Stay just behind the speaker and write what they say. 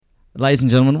Ladies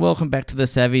and gentlemen, welcome back to the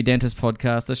Savvy Dentist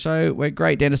Podcast, the show where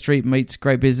great dentistry meets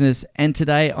great business. And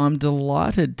today I'm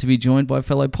delighted to be joined by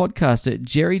fellow podcaster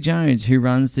Jerry Jones, who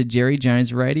runs the Jerry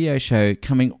Jones radio show,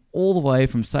 coming all the way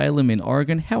from Salem in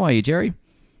Oregon. How are you, Jerry?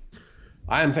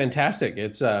 I am fantastic.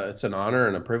 It's an honor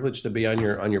and a privilege to be on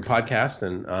your podcast.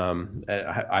 And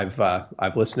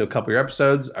I've listened to a couple of your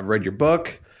episodes. I've read your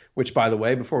book. Which, by the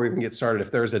way, before we even get started,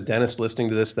 if there's a dentist listening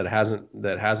to this that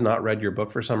has not read your book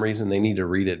for some reason, they need to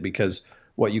read it, because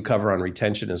what you cover on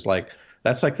retention is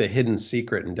that's like the hidden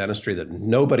secret in dentistry that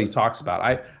nobody talks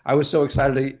about. I was so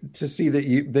excited to see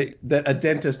that a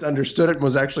dentist understood it and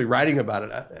was actually writing about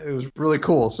it. It was really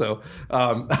cool. So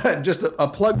just a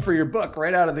plug for your book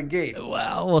right out of the gate.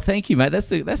 Wow. Well, thank you, mate. That's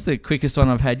the quickest one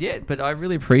I've had yet, but I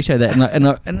really appreciate that.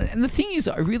 And the thing is,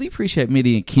 I really appreciate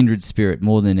meeting a kindred spirit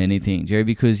more than anything, Jerry,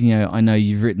 because I know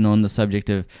you've written on the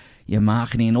subject of your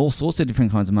marketing and all sorts of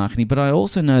different kinds of marketing, but I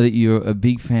also know that you're a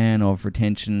big fan of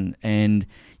retention and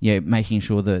making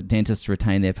sure the dentists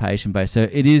retain their patient base. So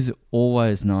it is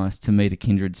always nice to meet a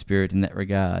kindred spirit in that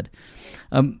regard.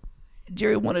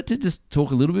 Jerry, I wanted to just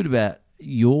talk a little bit about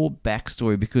your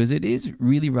backstory, because it is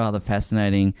really rather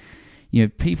fascinating.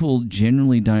 People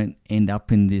generally don't end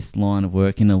up in this line of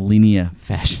work in a linear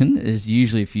fashion. There's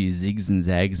usually a few zigs and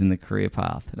zags in the career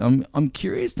path. I'm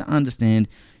curious to understand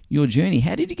your journey.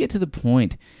 How did you get to the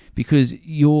point? Because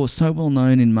you're so well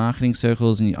known in marketing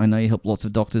circles, and I know you help lots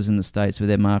of doctors in the States with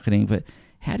their marketing, but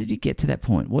how did you get to that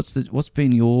point? What's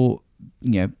been your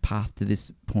path to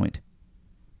this point?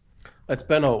 It's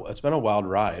been a wild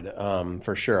ride,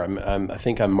 for sure. I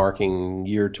think I'm marking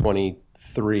year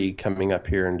 23 coming up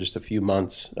here in just a few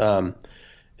months.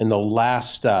 In the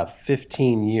last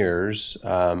 15 years,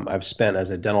 I've spent as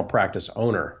a dental practice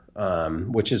owner,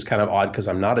 which is kind of odd because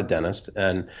I'm not a dentist,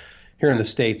 and here in the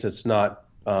States, it's not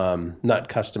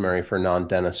customary for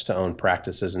non-dentists to own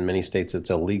practices. In many states, it's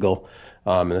illegal.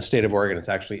 In the state of Oregon, it's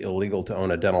actually illegal to own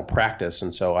a dental practice,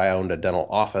 and so I owned a dental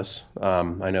office.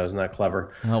 I know, isn't that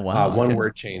clever? Oh wow! One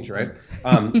word change, right?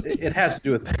 It has to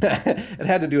do with it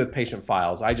had to do with patient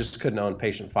files. I just couldn't own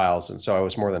patient files, and so I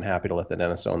was more than happy to let the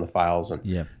dentist own the files, and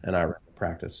I ran the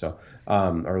practice, so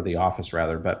or the office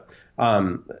rather, but.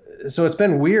 So it's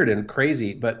been weird and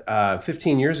crazy, but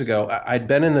 15 years ago, I'd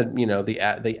been in the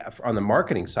on the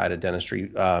marketing side of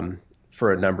dentistry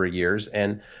for a number of years,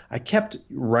 and I kept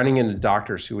running into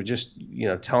doctors who would just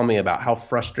tell me about how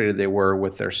frustrated they were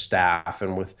with their staff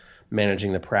and with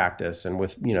managing the practice and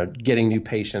with getting new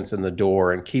patients in the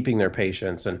door and keeping their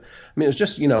patients. And I mean, it was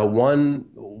just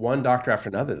one doctor after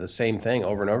another, the same thing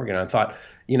over and over again. I thought,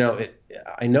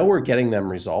 I know we're getting them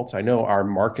results. I know our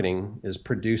marketing is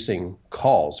producing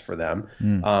calls for them.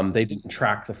 They didn't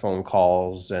track the phone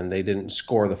calls, and they didn't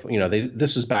score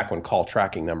this was back when call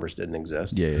tracking numbers didn't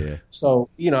exist. Yeah. So,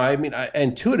 I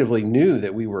intuitively knew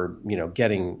that we were,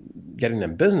 getting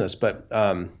them business, but,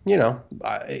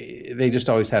 they just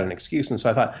always had an excuse. And so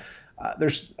I thought,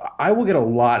 I will get a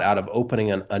lot out of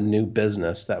opening a new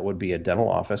business that would be a dental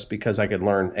office, because I could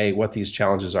learn, A, what these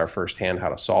challenges are firsthand, how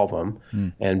to solve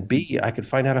them, and B, I could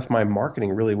find out if my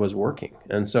marketing really was working.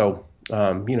 And so,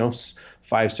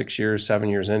 5, 6 years, 7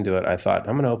 years into it, I thought,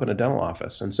 I'm going to open a dental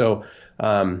office. And so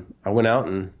I went out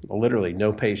and literally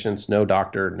no patients, no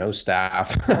doctor, no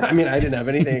staff. I mean, I didn't have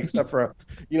anything except for,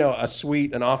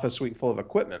 an office suite full of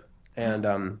equipment, and,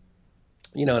 and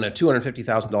a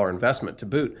 $250,000 investment to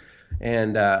boot.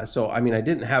 And so, I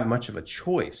didn't have much of a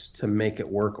choice to make it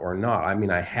work or not.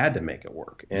 I had to make it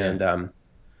work. And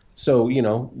so,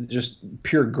 just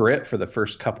pure grit for the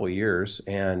first couple of years.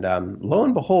 And lo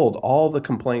and behold, all the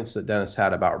complaints that dentists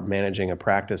had about managing a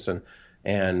practice and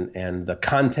the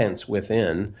contents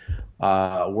within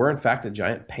were in fact a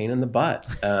giant pain in the butt.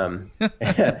 And you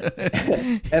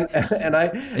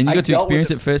got to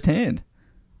experience it firsthand.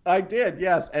 I did,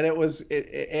 yes, and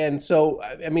and so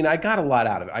I got a lot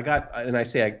out of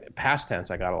it. Past tense,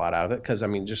 I got a lot out of it, because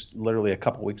just literally a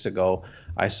couple weeks ago,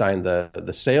 I signed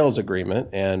the sales agreement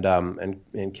and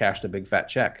cashed a big fat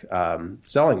check,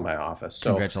 selling my office.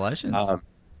 So congratulations!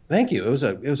 Thank you. It was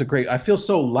a great. I feel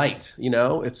so light.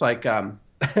 It's like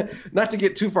not to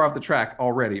get too far off the track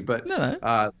already, but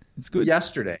no. It's good.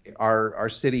 Yesterday, our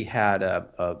city had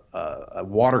a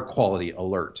water quality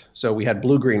alert. So we had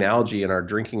blue-green algae in our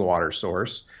drinking water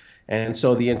source. And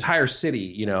so the entire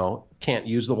city, can't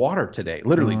use the water today,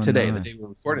 literally today, the day we're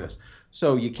recording this.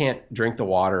 So you can't drink the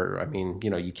water.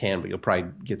 You can, but you'll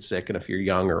probably get sick. And if you're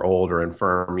young or old or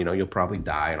infirm, you'll probably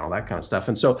die and all that kind of stuff.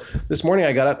 And so this morning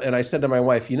I got up and I said to my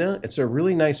wife, it's a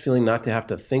really nice feeling not to have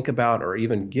to think about or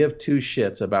even give two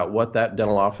shits about what that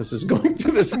dental office is going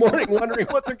through this morning, wondering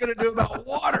what they're going to do about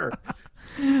water.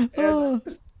 And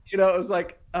It was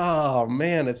like, oh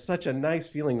man, it's such a nice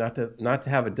feeling not to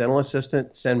have a dental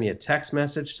assistant send me a text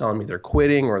message telling me they're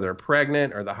quitting or they're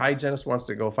pregnant or the hygienist wants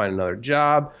to go find another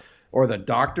job or the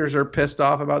doctors are pissed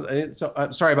off about it. So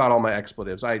I'm sorry about all my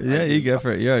expletives. You go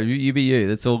for it. Yeah, you be you.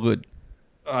 That's all good.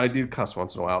 I do cuss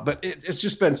once in a while, but it's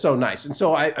just been so nice. And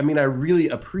so I mean, I really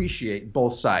appreciate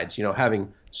both sides,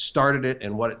 having started it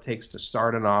and what it takes to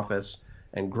start an office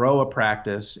and grow a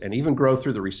practice and even grow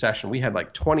through the recession. We had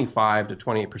like 25 to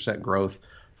 28% growth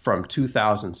from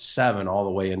 2007 all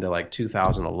the way into like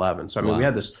 2011. So, I mean, we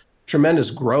had this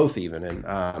tremendous growth even.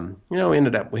 And,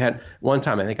 we had one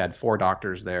time, I think I had 4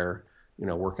 doctors there,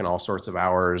 working all sorts of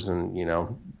hours and,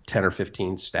 10 or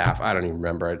 15 staff. I don't even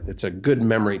remember. It's a good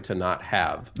memory to not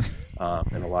have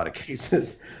in a lot of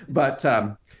cases. But,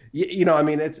 I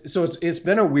mean, it's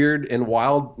been a weird and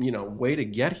wild, way to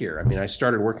get here. I mean, I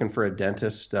started working for a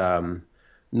dentist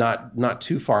not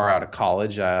too far out of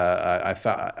college. I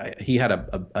found he had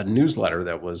a newsletter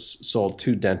that was sold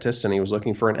to dentists, and he was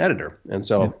looking for an editor. And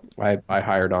so I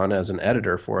hired on as an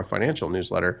editor for a financial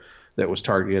newsletter that was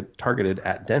targeted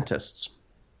at dentists.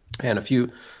 And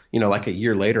like a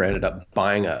year later, I ended up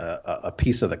buying a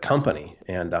piece of the company,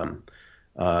 and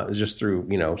just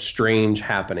through strange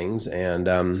happenings, and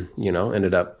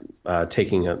ended up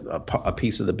taking a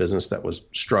piece of the business that was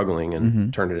struggling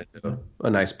and turned it into a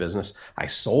nice business. I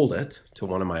sold it to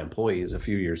one of my employees a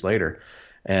few years later,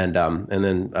 and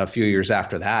then a few years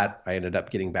after that, I ended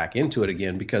up getting back into it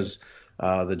again because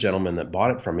the gentleman that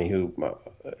bought it from me, who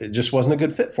it just wasn't a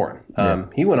good fit for him.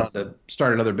 He went on to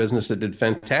start another business that did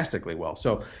fantastically well.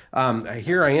 So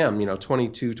here I am,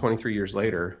 22, 23 years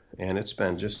later, and it's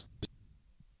been just.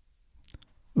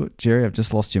 Ooh, Jerry, I've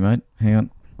just lost you, mate. Hang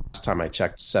on. Last time I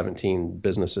checked, 17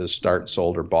 businesses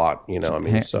sold or bought.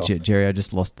 Jerry, I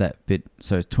just lost that bit.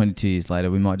 So it's 22 years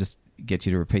later. We might just get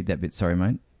you to repeat that bit. Sorry,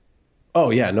 mate. Oh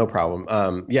yeah, no problem.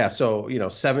 So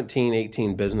 17,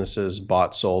 18 businesses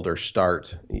bought, sold, or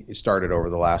started over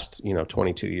the last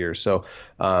 22 years. So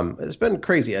it's been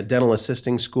crazy. A dental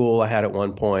assisting school I had at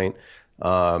one point.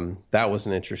 That was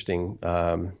an interesting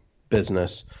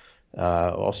business.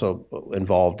 Also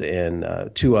involved in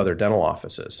 2 other dental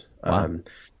offices. Wow.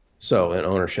 So in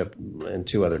ownership in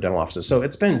 2 other dental offices. So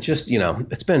it's been just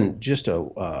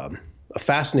a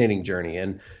fascinating journey.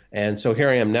 And so here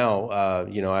I am now,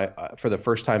 I for the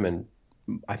first time in,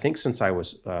 I think since I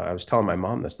was telling my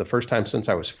mom this, the first time since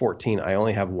I was 14, I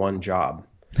only have one job.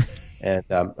 And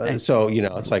so,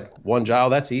 it's like one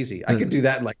job, that's easy. I could do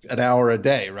that in like an hour a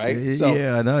day, right? So,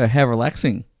 yeah, I know. How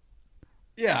relaxing.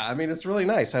 Yeah, I mean, it's really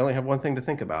nice. I only have one thing to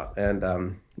think about.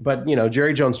 And but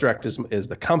Jerry Jones Direct is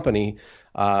the company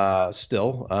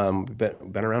still.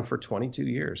 Been around for 22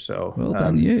 years. So well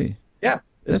done, you. Yeah,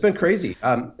 it's been crazy.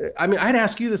 I mean, I'd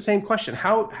ask you the same question.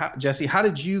 How Jesse, how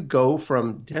did you go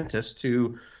from dentist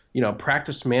to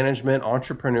practice management,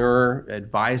 entrepreneur,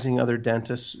 advising other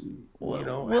dentists?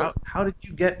 How did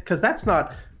you get? Because that's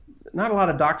not a lot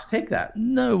of docs take that.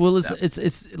 No, well,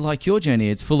 it's like your journey.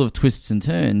 It's full of twists and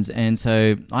turns. And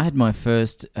so I had my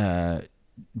first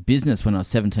business when I was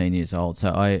 17 years old. So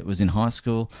I was in high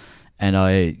school, and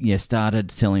I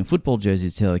started selling football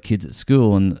jerseys to the kids at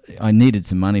school. And I needed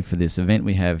some money for this event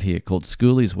we have here called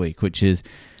Schoolies Week, which is,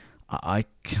 I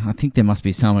think there must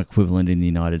be some equivalent in the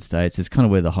United States. It's kind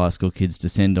of where the high school kids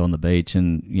descend on the beach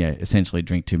and essentially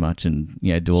drink too much and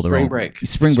do all the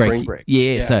spring break.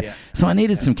 Yeah. So I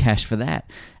needed some cash for that,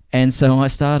 and so I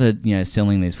started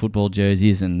selling these football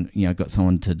jerseys, and got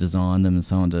someone to design them and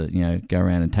someone to go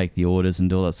around and take the orders and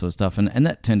do all that sort of stuff, and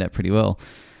that turned out pretty well.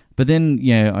 But then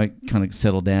I kind of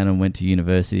settled down and went to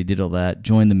university, did all that,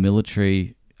 joined the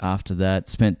military after that,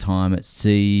 spent time at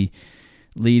sea,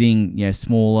 leading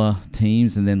smaller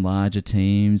teams and then larger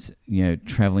teams,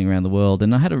 traveling around the world,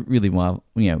 and I had a really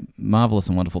marvelous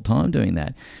and wonderful time doing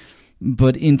that.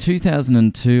 But in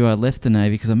 2002, I left the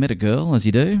Navy because I met a girl, as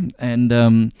you do, and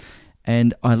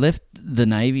I left the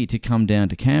Navy to come down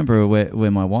to Canberra,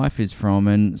 where my wife is from,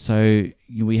 and so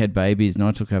we had babies, and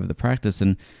I took over the practice.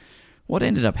 And what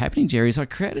ended up happening, Jerry, is I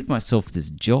created myself this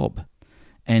job.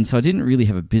 And so I didn't really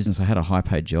have a business. I had a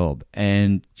high-paid job.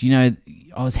 And,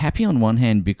 I was happy on one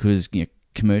hand because,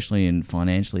 commercially and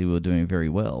financially we were doing very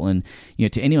well. And,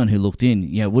 to anyone who looked in,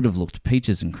 it would have looked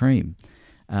peaches and cream.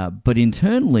 But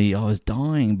internally I was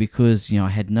dying because, I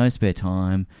had no spare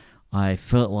time. I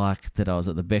felt like that I was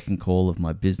at the beck and call of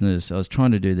my business. I was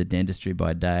trying to do the dentistry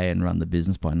by day and run the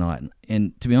business by night.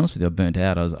 And to be honest with you, I burnt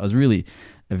out. I was really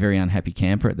a very unhappy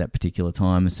camper at that particular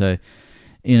time. So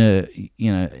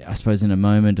I suppose in a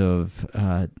moment of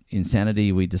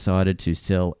insanity, we decided to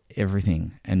sell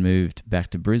everything and moved back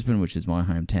to Brisbane, which is my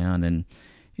hometown. And,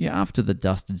 after the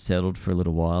dust had settled for a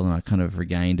little while and I kind of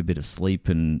regained a bit of sleep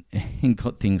and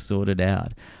got things sorted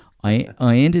out, I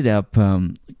ended up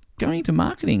going into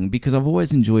marketing because I've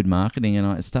always enjoyed marketing, and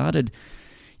I started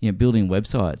building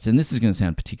websites. And this is going to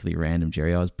sound particularly random,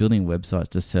 Jerry. I was building websites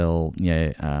to sell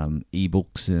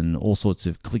ebooks and all sorts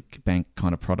of ClickBank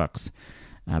kind of products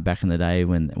back in the day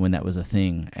when that was a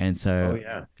thing. And so,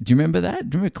 do you remember that?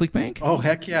 Do you remember ClickBank? Oh,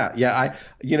 heck yeah. Yeah.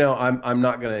 I'm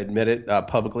not going to admit it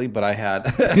publicly, but I had,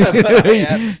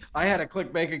 I had a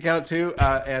ClickBank account too.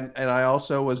 And I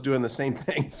also was doing the same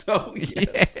thing. So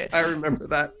yes, I remember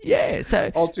that. Yeah.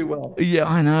 So all too well. Yeah,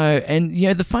 I know. And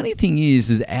the funny thing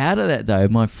is out of that though,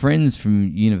 my friends from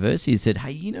university said,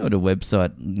 hey, you know what a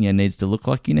website needs to look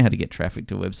like? You know how to get traffic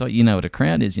to a website. You know what a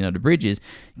crown is, you know what a bridge is.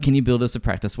 Can you build us a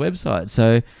practice website?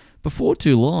 So before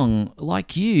too long,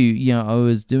 like you, I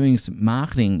was doing some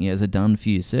marketing as a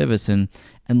done-for-you service, and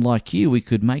like you, we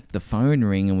could make the phone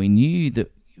ring, and we knew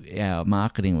that our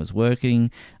marketing was working.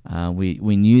 We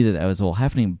knew that was all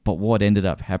happening, but what ended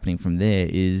up happening from there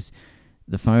is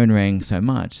the phone rang so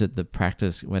much that the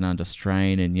practice went under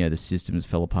strain, and the systems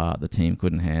fell apart. The team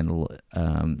couldn't handle it.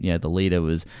 The leader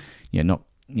was not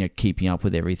keeping up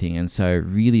with everything, and so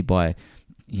really by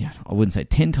I wouldn't say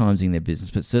 10 timesing their business,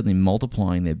 but certainly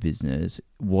multiplying their business,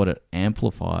 what it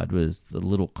amplified was the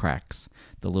little cracks,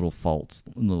 the little faults,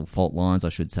 little fault lines, I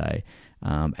should say.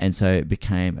 And so it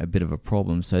became a bit of a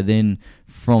problem. So then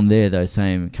from there, those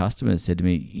same customers said to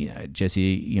me,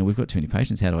 Jesse, we've got too many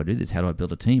patients. How do I do this? How do I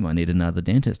build a team? I need another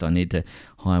dentist. I need to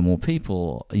hire more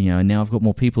people. Now I've got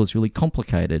more people. It's really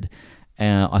complicated.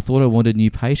 I thought I wanted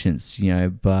new patients,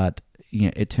 but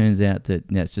it turns out that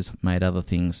that's just made other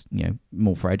things,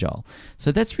 more fragile.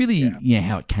 So that's really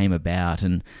how it came about.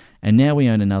 And now we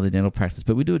own another dental practice,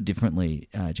 but we do it differently,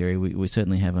 Jerry. We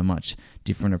certainly have a much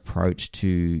different approach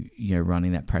to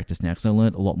running that practice now, because I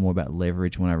learned a lot more about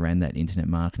leverage when I ran that internet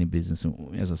marketing business.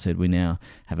 And as I said, we now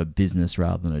have a business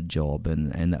rather than a job,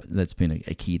 and that's been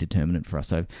a key determinant for us.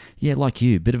 So like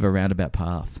you, a bit of a roundabout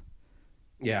path.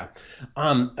 Yeah.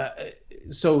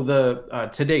 So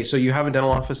today, so you have a dental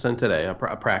office then today, a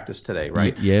practice today,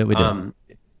 right? Yeah, we do.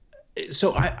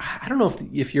 So I don't know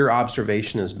if your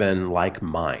observation has been like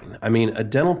mine. I mean, a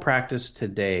dental practice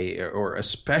today, or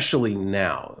especially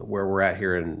now where we're at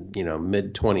here in,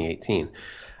 mid 2018,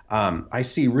 I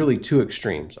see really two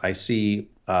extremes. I see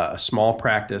a small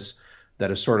practice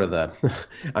that is sort of the,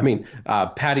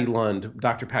 Dr. Patty Lund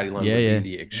would be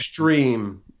the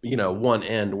extreme, one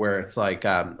end where it's like,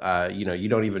 you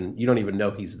don't even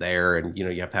know he's there, and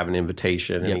you have to have an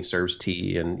invitation, and he serves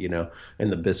tea and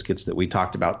and the biscuits that we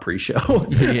talked about pre-show.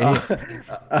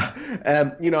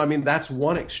 And that's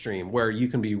one extreme where you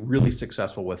can be really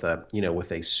successful with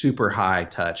a super high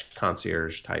touch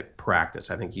concierge type practice.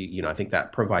 I think I think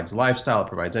that provides lifestyle, it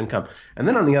provides income. And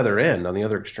then on the other end, on the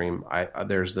other extreme,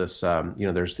 there's this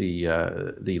there's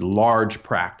the large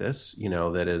practice,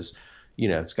 that is,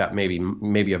 it's got maybe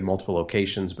you have multiple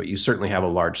locations, but you certainly have a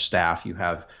large staff. You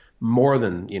have more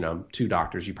than, 2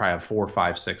 doctors. You probably have 4,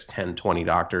 5, 6, 10, 20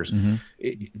 doctors. Mm-hmm.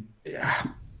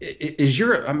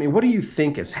 What do you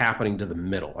think is happening to the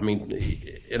middle?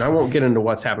 And I won't get into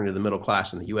what's happening to the middle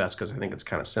class in the U.S. because I think it's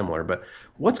kind of similar, but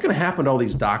what's going to happen to all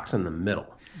these docs in the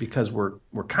middle? Because we're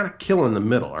kind of killing the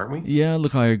middle, aren't we? Yeah,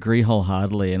 look, I agree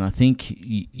wholeheartedly. And I think,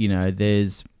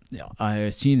 I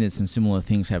assume there's some similar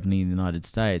things happening in the United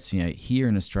States. Here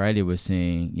in Australia, we're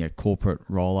seeing corporate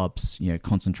roll-ups,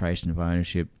 concentration of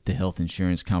ownership. The health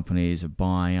insurance companies are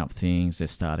buying up things. They're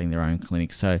starting their own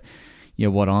clinics. So,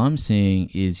 what I'm seeing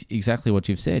is exactly what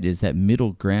you've said, is that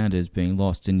middle ground is being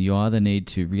lost, and you either need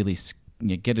to really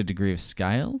get a degree of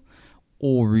scale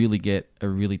or really get a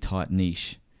really tight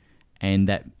niche. And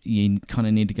that you kind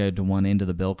of need to go to one end of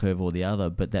the bell curve or the other,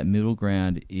 but that middle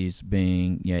ground is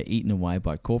being eaten away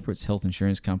by corporates, health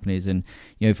insurance companies, and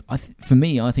for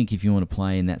me, I think if you want to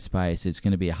play in that space, it's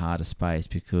going to be a harder space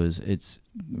because it's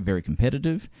very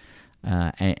competitive.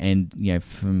 And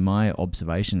from my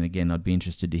observation, again, I'd be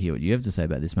interested to hear what you have to say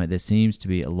about this, mate. There seems to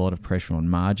be a lot of pressure on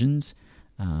margins.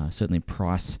 Certainly,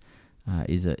 price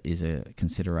is a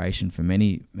consideration for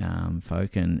many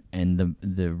folk, and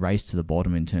the race to the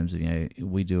bottom in terms of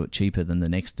we do it cheaper than the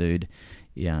next dude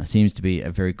seems to be a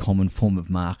very common form of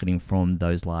marketing from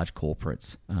those large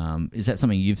corporates. Is that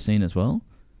something you've seen as well?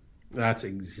 That's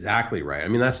exactly right.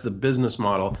 That's the business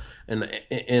model, and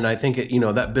I think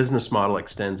that business model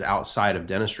extends outside of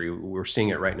dentistry. We're seeing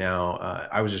it right now.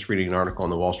 I was just reading an article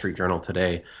in the Wall Street Journal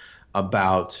today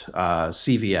about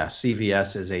CVS.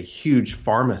 CVS is a huge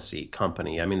pharmacy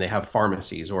company. I mean, they have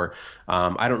pharmacies, or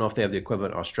I don't know if they have the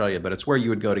equivalent in Australia, but it's where you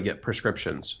would go to get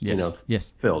prescriptions,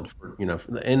 filled for,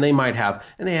 and they might have,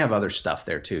 and they have other stuff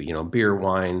there too, beer,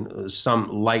 wine, some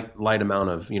light amount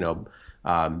of,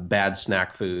 bad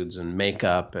snack foods and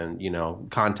makeup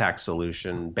and, contact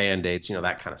solution, Band-Aids,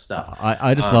 that kind of stuff.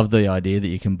 I just love the idea that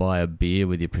you can buy a beer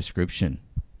with your prescription.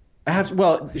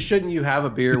 Well, shouldn't you have a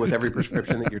beer with every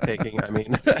prescription that you're taking? I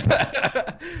mean,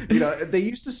 they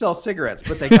used to sell cigarettes,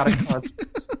 but they got a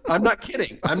conscience. I'm not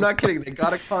kidding. They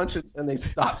got a conscience and they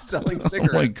stopped selling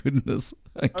cigarettes. Oh my goodness.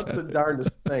 Okay. That's the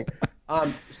darndest thing.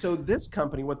 So this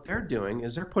company, what they're doing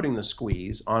is they're putting the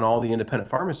squeeze on all the independent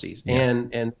pharmacies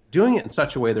and doing it in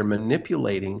such a way they're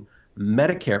manipulating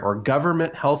Medicare or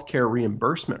government healthcare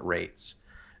reimbursement rates.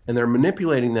 And they're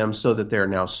manipulating them so that they're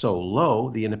now so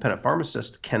low, the independent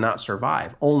pharmacists cannot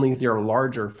survive. Only their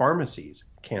larger pharmacies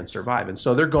can survive. And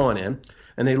so they're going in,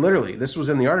 and they literally, this was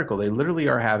in the article, they literally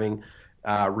are having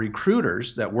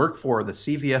recruiters that work for the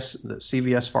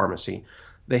CVS pharmacy.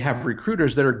 They have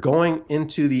recruiters that are going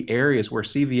into the areas where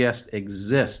CVS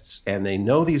exists, and they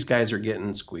know these guys are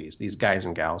getting squeezed. These guys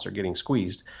and gals are getting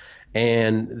squeezed.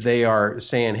 And they are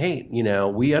saying, hey,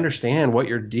 we understand what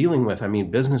you're dealing with. I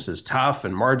mean, business is tough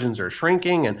and margins are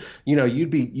shrinking, and you'd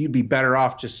be better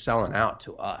off just selling out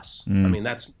to us. I mean,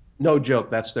 that's no joke.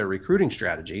 That's their recruiting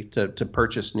strategy to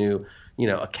purchase new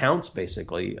accounts,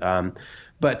 basically.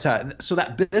 But so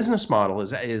that business model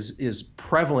is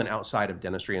prevalent outside of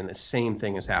dentistry, and the same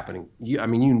thing is happening.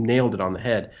 You nailed it on the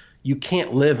head. You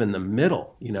can't live in the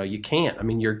middle. You can't. I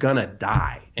mean, you're gonna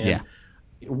die. And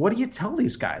what do you tell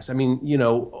these guys? I mean,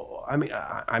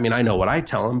 I know what I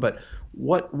tell them, but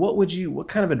what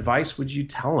kind of advice would you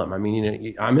tell them? I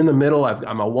mean, I'm in the middle.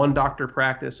 I'm a one doctor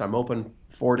practice. I'm open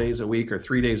 4 days a week or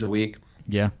 3 days a week.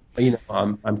 Yeah.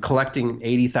 I'm collecting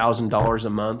 $80,000 a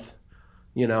month.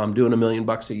 I'm doing $1 million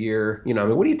a year.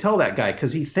 What do you tell that guy?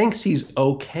 Because he thinks he's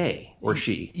okay, or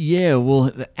she. Yeah,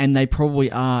 well, and they probably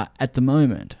are at the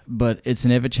moment, but it's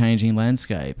an ever-changing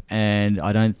landscape, and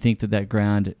I don't think that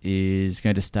ground is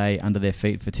going to stay under their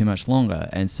feet for too much longer.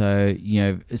 And so,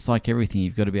 it's like everything.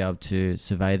 You've got to be able to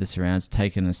survey the surrounds,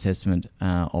 take an assessment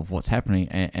of what's happening,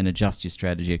 and adjust your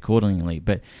strategy accordingly.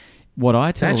 But what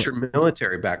I tell... That's your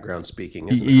military background speaking,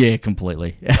 isn't it? Yeah,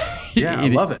 completely. Yeah, I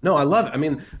love it. No, I love it. I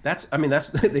mean, that's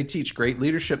they teach great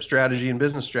leadership strategy and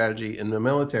business strategy in the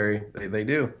military. They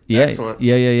do. Yeah, excellent.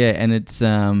 Yeah. And it's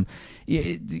I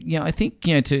think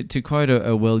to quote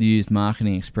a well-used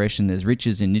marketing expression, there's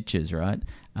riches and niches, right?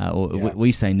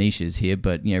 We say niches here,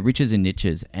 but riches and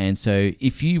niches. And so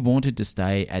if you wanted to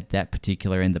stay at that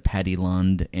particular end, the Paddy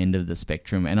Lund end of the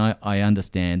spectrum, and I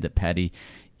understand that Paddy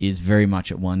is very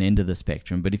much at one end of the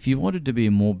spectrum. But if you wanted to be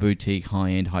a more boutique,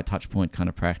 high-end, high-touch point kind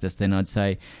of practice, then I'd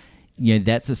say,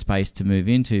 that's a space to move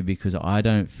into, because I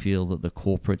don't feel that the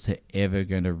corporates are ever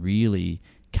going to really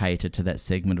cater to that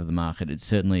segment of the market. It's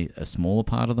certainly a smaller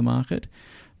part of the market.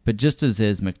 But just as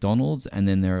there's McDonald's and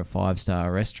then there are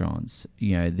 5-star restaurants,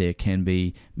 there can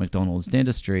be McDonald's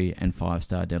dentistry and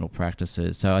 5-star dental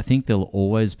practices. So I think there'll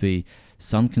always be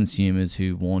some consumers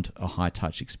who want a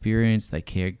high-touch experience. They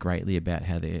care greatly about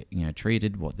how they're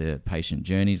treated, what their patient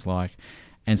journey's like.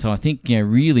 And so I think,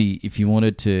 really, if you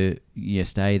wanted to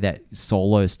stay that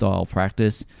solo style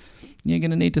practice, you're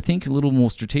going to need to think a little more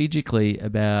strategically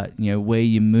about where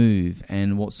you move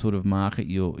and what sort of market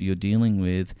you're dealing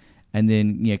with, and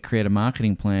then create a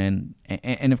marketing plan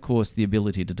and of course the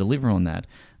ability to deliver on that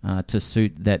to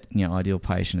suit that ideal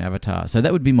patient avatar. So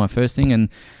that would be my first thing. And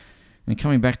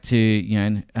coming back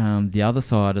to the other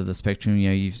side of the spectrum,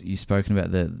 you've spoken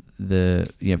about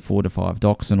the 4 to 5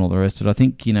 docs and all the rest of it. I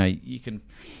think you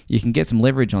can get some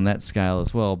leverage on that scale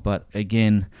as well. But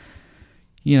again,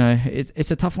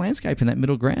 it's a tough landscape in that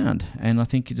middle ground, and I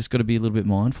think you just got to be a little bit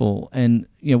mindful. And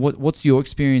what's your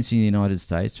experience in the United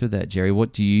States with that, Jerry?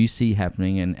 What do you see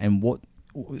happening, and what?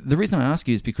 The reason I ask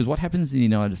you is because what happens in the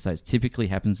United States typically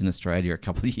happens in Australia a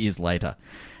couple of years later.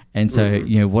 And so,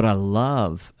 what I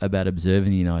love about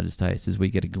observing the United States is we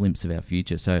get a glimpse of our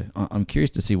future. So I'm curious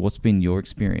to see what's been your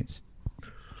experience.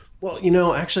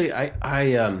 Well, actually,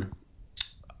 I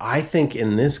think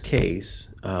in this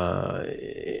case,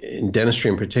 in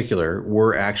dentistry in particular,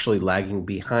 we're actually lagging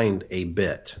behind a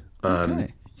bit.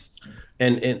 And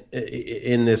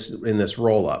in this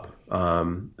roll up.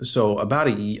 So about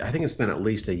I think it's been at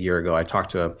least a year ago, I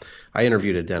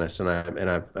interviewed a dentist, and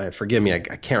I forgive me, I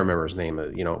can't remember his name.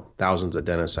 Thousands of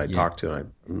dentists I talked to, and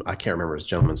I can't remember his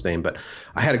gentleman's name, but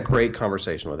I had a great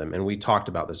conversation with him, and we talked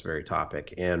about this very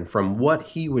topic. And from what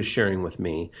he was sharing with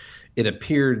me, it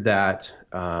appeared that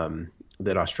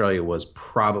that Australia was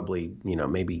probably,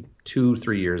 maybe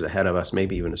 2-3 years ahead of us,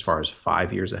 maybe even as far as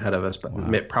 5 years ahead of us,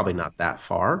 but probably not that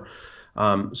far.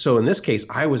 So in this case,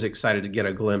 I was excited to get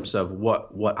a glimpse of what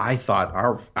I thought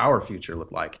our future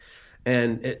looked like.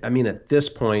 And at this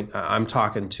point, I'm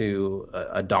talking to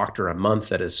a doctor a month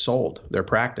that has sold their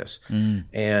practice.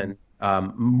 And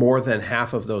more than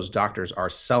half of those doctors are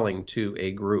selling to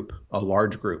a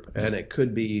large group. And it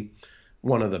could be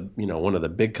one of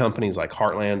the big companies like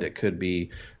Heartland. It could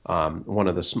be one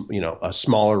of the, a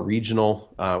smaller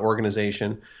regional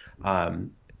organization.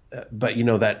 But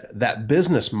that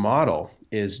business model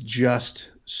is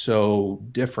just so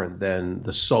different than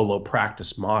the solo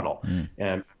practice model.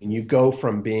 And you go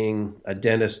from being a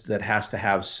dentist that has to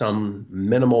have some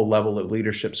minimal level of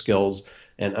leadership skills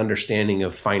and understanding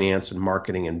of finance and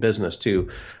marketing and business to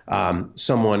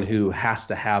someone who has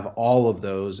to have all of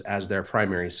those as their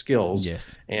primary skills.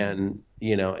 Yes. And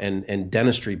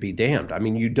dentistry be damned.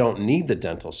 You don't need the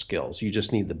dental skills. You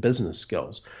just need the business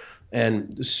skills.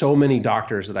 And so many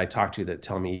doctors that I talk to that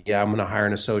tell me, yeah, I'm going to hire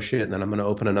an associate and then I'm going to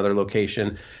open another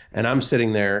location. And I'm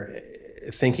sitting there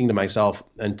thinking to myself,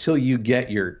 until you get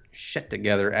your shit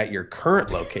together at your current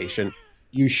location,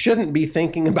 you shouldn't be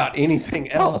thinking about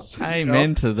anything else.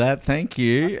 Amen to that. Thank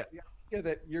you.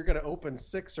 That you're going to open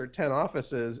 6 or 10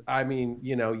 offices.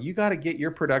 You got to get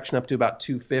your production up to about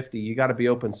 250. You got to be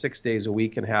open 6 days a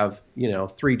week and have,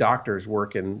 3 doctors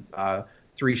working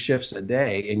 3 shifts a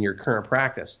day in your current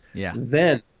practice. Yeah.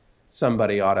 Then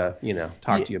somebody ought to,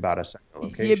 talk to you about a second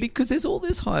location. Yeah, because there's all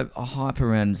this hype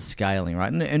around scaling,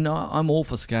 right? And I'm all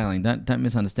for scaling. Don't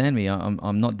misunderstand me.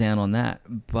 I'm not down on that.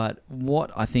 But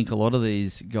what I think a lot of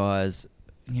these guys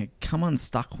come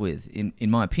unstuck with,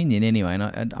 in my opinion anyway,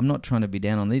 and I'm not trying to be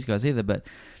down on these guys either, but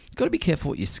you've got to be careful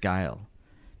what you scale.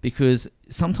 Because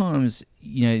sometimes,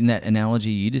 in that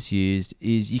analogy you just used,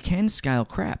 is you can scale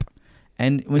crap.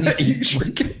 And when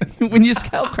when you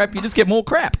scale crap, you just get more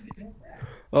crap.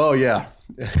 Oh yeah,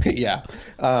 yeah.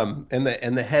 And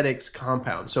the headaches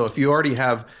compound. So if you already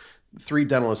have 3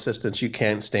 dental assistants you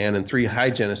can't stand and 3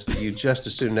 hygienists that you just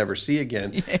as soon never see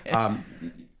again, I'm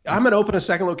going to open a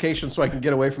second location so I can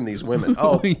get away from these women.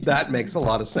 Oh, that makes a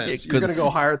lot of sense. You're going to go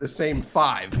hire the same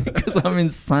 5 because I'm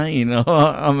insane.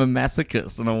 I'm a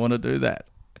masochist and I want to do that.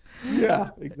 Yeah,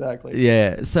 exactly.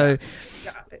 Yeah. So,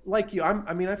 like you,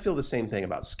 I feel the same thing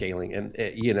about scaling, and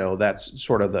that's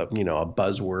sort of the a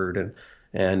buzzword,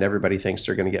 and everybody thinks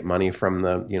they're going to get money from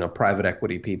the private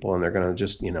equity people, and they're going to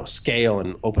just scale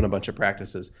and open a bunch of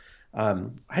practices.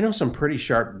 I know some pretty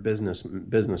sharp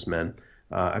businessmen.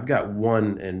 I've got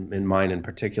one in mind in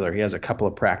particular. He has a couple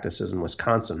of practices in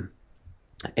Wisconsin,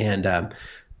 and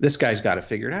this guy's got it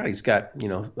figured out. He's got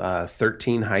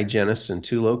 13 hygienists in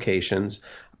 2 locations.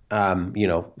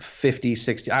 50,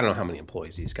 60, I don't know how many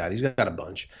employees he's got. He's got a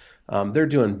bunch. They're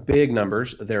doing big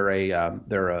numbers.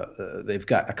 They've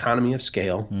got economy of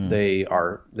scale. They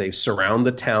surround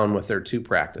the town with their 2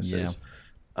 practices.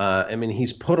 Yeah.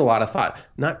 He's put a lot of thought,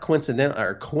 not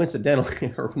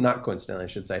coincidentally, or not coincidentally, I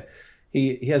should say.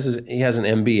 He has an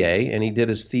MBA, and he did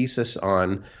his thesis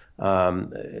on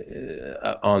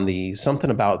the something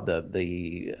about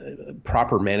the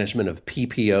proper management of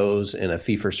PPOs in a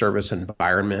fee-for-service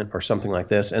environment or something like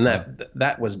this, and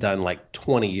that was done like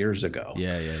 20 years ago.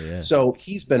 Yeah. So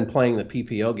he's been playing the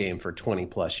PPO game for 20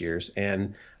 plus years,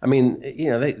 and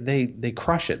they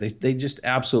crush it. They just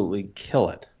absolutely kill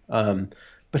it.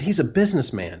 But he's a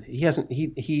businessman.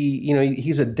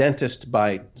 He's a dentist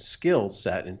by skill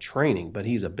set and training, but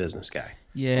he's a business guy.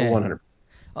 Yeah, 100%.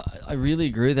 I really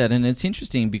agree with that, and it's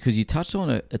interesting because you touched on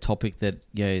a topic that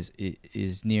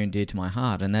is near and dear to my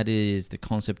heart, and that is the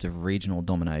concept of regional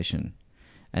domination.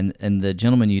 And the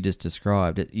gentleman you just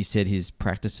described, you said his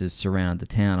practices surround the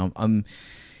town. I'm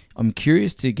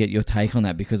curious to get your take on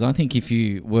that, because I think if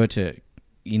you were to,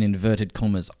 in inverted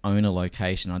commas, own a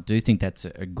location, I do think that's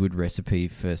a good recipe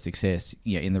for success,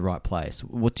 in the right place.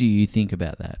 What do you think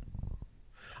about that?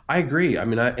 I agree.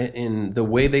 In the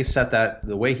way he set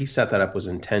that up was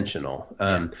intentional.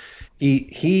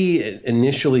 He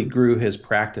initially grew his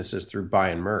practices through buy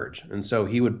and merge, and so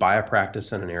he would buy a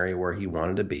practice in an area where he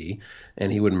wanted to be,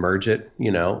 and he would merge it,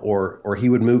 or he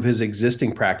would move his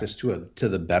existing practice to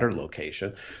the better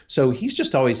location. So he's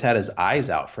just always had his eyes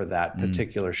out for that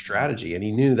particular strategy, and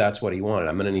he knew that's what he wanted.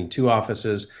 I'm going to need 2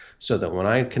 offices so that when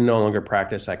I can no longer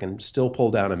practice, I can still pull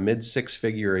down a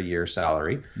mid-6-figure a year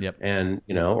salary. Yep. And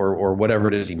or whatever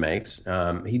it is he makes.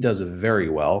 He does it very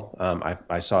well.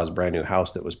 I saw his brand new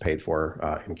house that was paid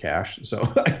for in cash. So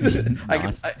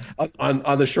nice.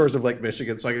 on the shores of Lake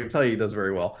Michigan, so I can tell you he does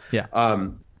very well. Yeah.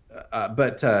 I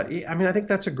mean, I think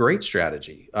that's a great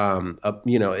strategy.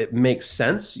 It makes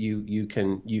sense. You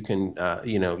can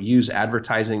use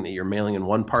advertising that you're mailing in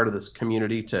one part of this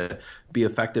community to be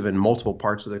effective in multiple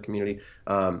parts of the community.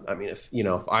 I mean, if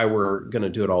I were going to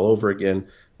do it all over again,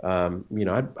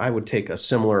 I would take a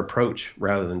similar approach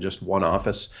rather than just one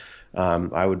office.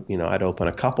 I'd open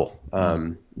a couple.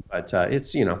 I think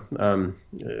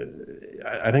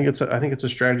it's a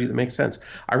strategy that makes sense.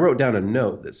 I wrote down a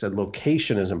note that said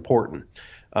location is important.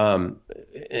 When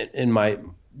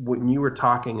you were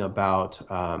talking about,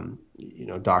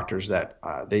 doctors that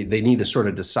they need to sort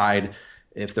of decide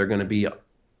if they're going to be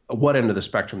what end of the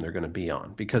spectrum they're going to be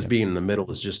on, because being in the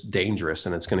middle is just dangerous,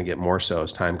 and it's going to get more so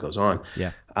as time goes on.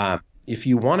 Yeah. If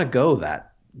you want to go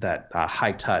that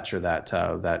high touch, or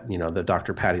the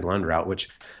Dr. Patty Lund route, which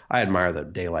I admire the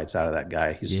daylights out of that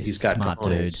guy. He's got smart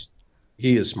dude.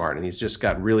 He is smart, and he's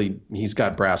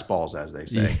got brass balls, as they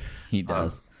say. Yeah, he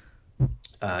does.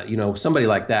 Somebody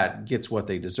like that gets what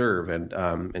they deserve,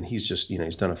 and he's just,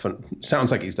 he's done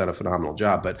sounds like he's done a phenomenal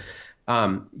job, but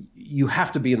you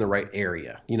have to be in the right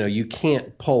area. You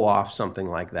can't pull off something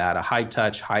like that, a high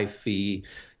touch, high fee,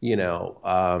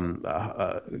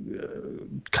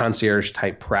 concierge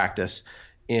type practice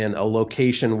in a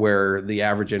location where the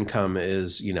average income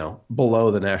is,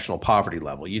 below the national poverty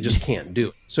level. You just can't do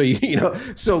it. So,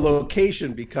 so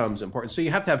location becomes important. So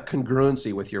you have to have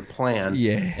congruency with your plan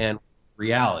and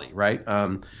reality, right?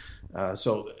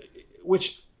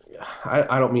 Which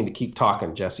I don't mean to keep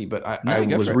talking, Jesse, but I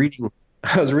was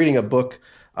reading a book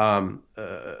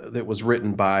that was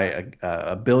written by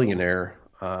a billionaire,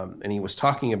 and he was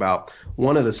talking about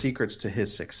one of the secrets to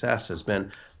his success has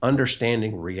been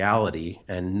understanding reality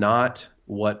and not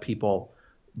what people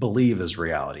believe is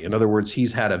reality. In other words,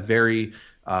 he's had a very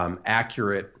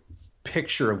accurate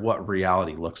picture of what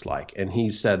reality looks like. And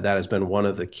he said that has been one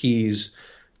of the keys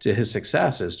to his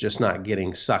success, is just not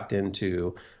getting sucked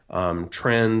into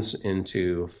trends,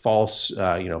 into false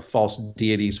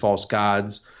deities, false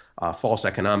gods, false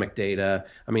economic data.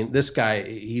 I mean, this guy,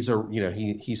 he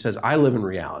says, I live in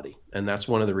reality. And that's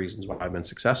one of the reasons why I've been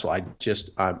successful.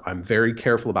 I'm very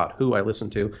careful about who I listen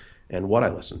to and what I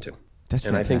listen to. That's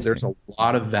fantastic. I think there's a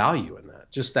lot of value in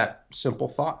that, just that simple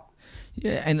thought.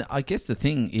 Yeah, and I guess the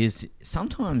thing is,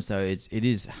 sometimes though it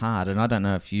is hard, and I don't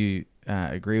know if you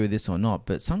agree with this or not,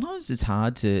 but sometimes it's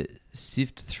hard to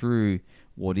sift through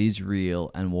what is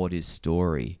real and what is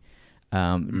story.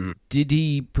 Did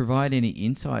he provide any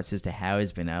insights as to how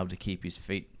he's been able to keep his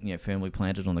feet, firmly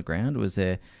planted on the ground? Was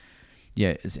there,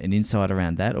 an insight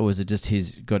around that, or was it just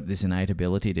he's got this innate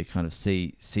ability to kind of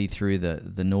see through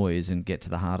the noise and get to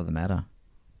the heart of the matter?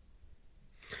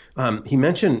 He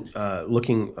mentioned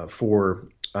looking for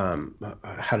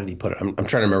how did he put it? I'm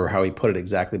trying to remember how he put it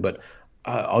exactly, but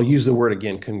I'll use the word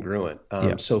again, congruent.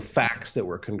 So facts that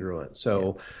were congruent.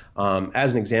 So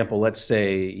as an example, let's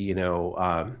say,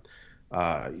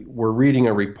 we're reading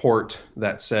a report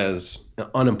that says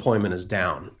unemployment is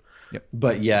down,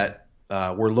 but yet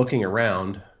we're looking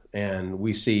around and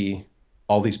we see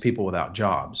all these people without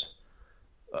jobs.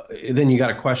 Then you got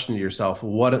to question to yourself,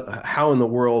 how in the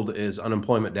world is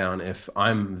unemployment down if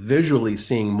I'm visually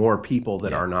seeing more people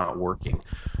that are not working?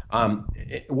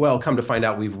 Well, come to find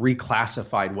out, we've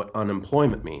reclassified what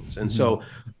unemployment means. And so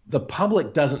the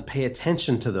public doesn't pay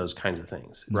attention to those kinds of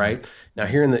things, right? Now,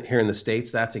 here in the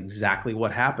States, that's exactly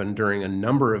what happened during a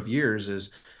number of years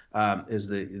is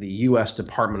the U.S.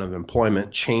 Department of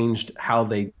Employment changed how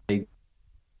they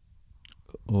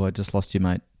Oh, I just lost you,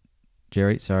 mate.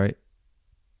 Jerry, sorry.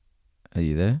 Are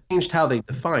you there? Changed how they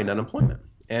defined unemployment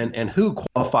and who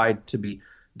qualified to be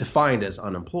defined as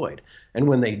unemployed. And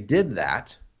when they did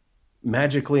that,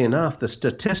 magically enough, the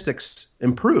statistics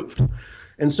improved.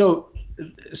 And so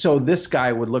this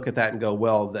guy would look at that and go,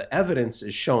 well, the evidence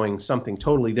is showing something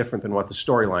totally different than what the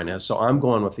storyline is. So I'm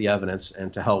going with the evidence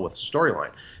and to hell with the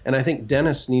storyline. And I think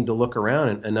dentists need to look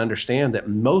around and understand that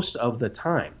most of the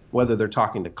time, whether they're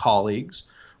talking to colleagues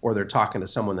or they're talking to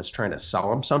someone that's trying to sell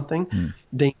them something,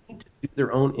 they need to do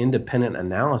their own independent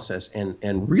analysis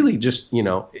and really just,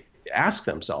 ask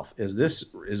themselves, is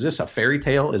this a fairy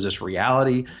tale? Is this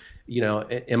reality?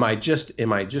 Am I just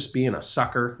being a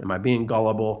sucker? Am I being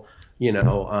gullible?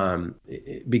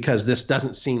 Because this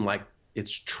doesn't seem like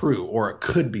it's true, or it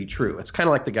could be true. It's kind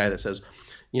of like the guy that says,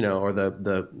 or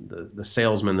the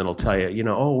salesman that'll tell you,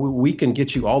 oh, we can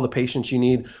get you all the patients you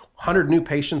need, 100 new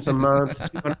patients a month.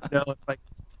 200, it's like,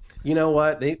 you know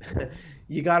what?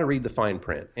 You got to read the fine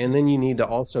print, and then you need to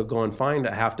also go and find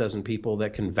a half dozen people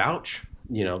that can vouch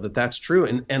that's true,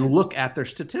 and look at their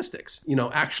statistics,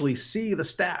 actually see the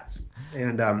stats.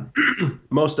 And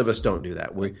most of us don't do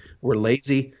that. We're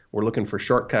lazy. We're looking for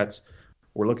shortcuts.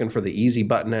 We're looking for the easy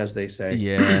button, as they say.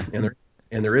 Yeah.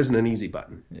 And there isn't an easy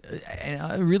button. And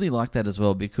I really like that as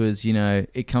well, because,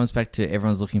 it comes back to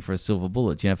everyone's looking for a silver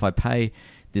bullet. If I pay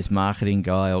this marketing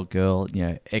guy or girl,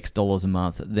 X dollars a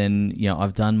month, then,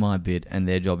 I've done my bit, and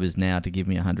their job is now to give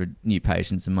me 100 new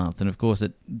patients a month. And of course,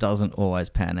 it doesn't always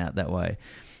pan out that way.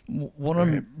 What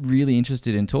I'm really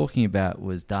interested in talking about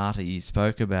was data. You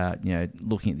spoke about,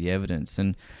 looking at the evidence.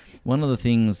 And one of the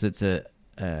things that's a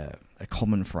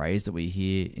common phrase that we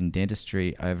hear in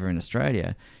dentistry over in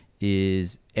Australia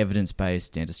is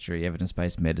evidence-based dentistry,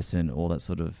 evidence-based medicine, all that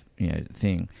sort of,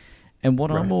 thing. And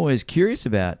what I'm always curious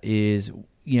about is,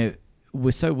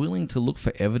 we're so willing to look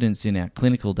for evidence in our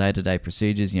clinical day-to-day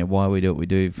procedures, why we do what we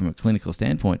do from a clinical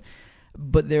standpoint.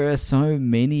 But there are so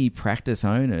many practice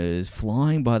owners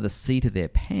flying by the seat of their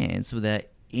pants without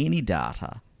any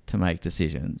data to make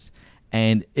decisions.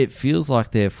 And it feels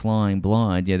like they're flying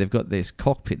blind. They've got this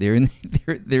cockpit. They're in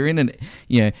an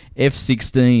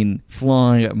F-16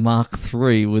 flying at Mach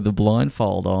 3 with a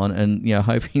blindfold on, and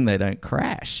hoping they don't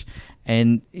crash.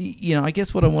 And I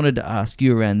guess what I wanted to ask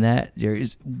you around that, Jerry,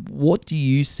 is what do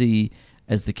you see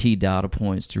as the key data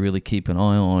points to really keep an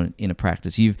eye on in a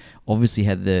practice? You've obviously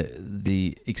had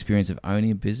the experience of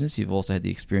owning a business. You've also had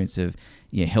the experience of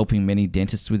helping many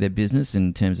dentists with their business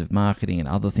in terms of marketing and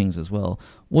other things as well.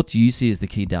 What do you see as the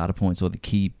key data points or the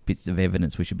key bits of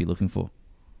evidence we should be looking for?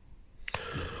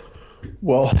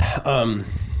 Well,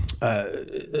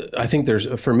 I think there's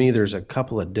a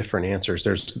couple of different answers.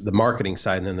 There's the marketing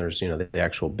side, and then there's the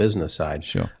actual business side.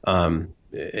 Sure.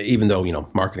 Even though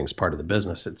marketing is part of the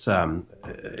business, it's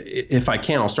if I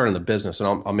can, I'll start in the business,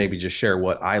 and I'll maybe just share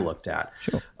what I looked at.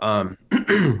 Sure.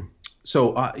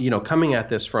 So coming at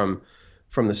this from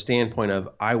the standpoint of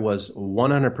I was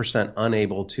 100%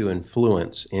 unable to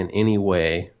influence in any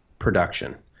way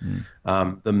production.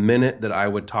 The minute that I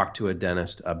would talk to a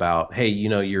dentist about, hey,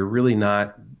 you're really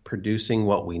not producing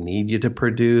what we need you to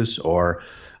produce, or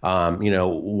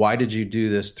why did you do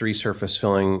this 3 surface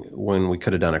filling when we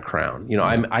could have done a crown?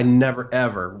 I never,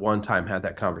 ever one time had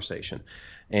that conversation.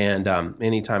 And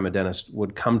anytime a dentist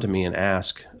would come to me and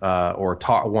ask or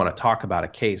want to talk about a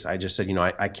case, I just said,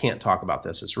 I can't talk about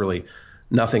this. It's really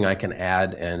nothing I can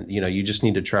add. And, you just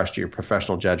need to trust your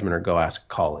professional judgment or go ask a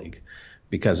colleague,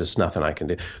 because it's nothing I can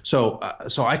do. So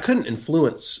I couldn't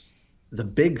influence the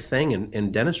big thing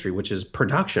in dentistry, which is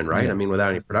production, right? Yeah. I mean, without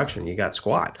any production, you got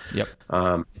squat. Yep.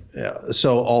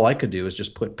 So all I could do is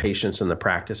just put patients in the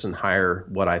practice and hire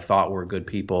what I thought were good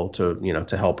people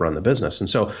to help run the business. And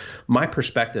so my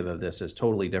perspective of this is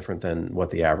totally different than what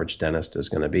the average dentist is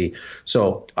going to be.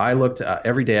 So I looked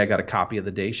every day. I got a copy of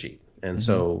the day sheet. And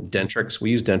so Dentrix, we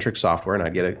use Dentrix software, and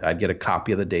I'd get a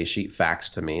copy of the day sheet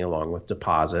faxed to me along with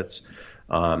deposits,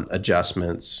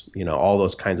 adjustments, all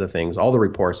those kinds of things, all the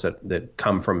reports that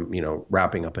come from,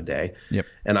 wrapping up a day. Yep.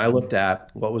 And I looked at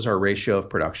what was our ratio of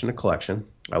production to collection.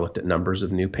 I looked at numbers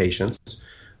of new patients.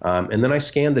 And then I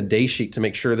scanned the day sheet to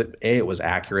make sure that it was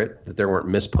accurate, that there weren't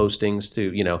mispostings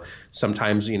to,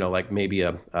 sometimes, like maybe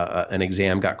an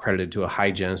exam got credited to a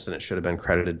hygienist and it should have been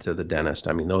credited to the dentist.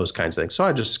 I mean, those kinds of things. So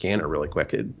I just scanned it really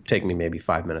quick. It'd take me maybe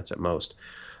 5 minutes at most.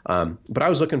 But I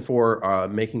was looking for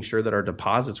making sure that our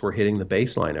deposits were hitting the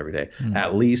baseline every day,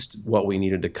 at least what we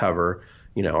needed to cover,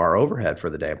 our overhead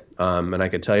for the day. And I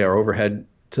could tell you our overhead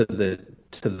to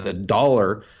the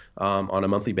dollar on a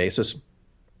monthly basis.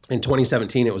 In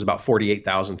 2017, it was about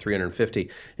 $48,350.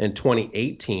 In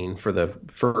 2018, for the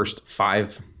first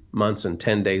 5 months and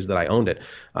 10 days that I owned it,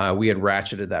 we had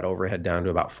ratcheted that overhead down to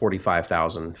about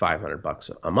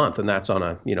 $45,500 a month, and that's on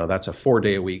that's a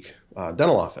 4-day-a-week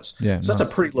dental office. Yeah, so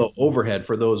that's a pretty low overhead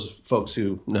for those folks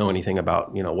who know anything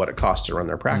about what it costs to run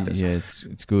their practice. Yeah,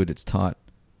 it's good. It's tight.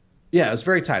 Yeah, it's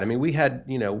very tight. I mean, we had,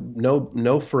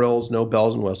 no frills, no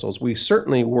bells and whistles. We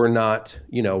certainly were not,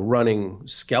 running a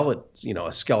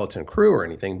skeleton crew or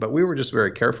anything, but we were just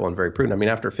very careful and very prudent. I mean,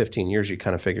 after 15 years, you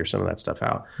kind of figure some of that stuff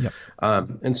out. Yep.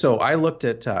 And so I looked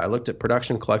at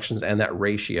production, collections, and that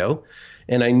ratio,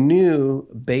 and I knew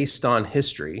based on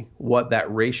history what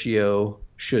that ratio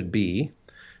should be.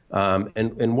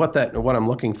 And what I'm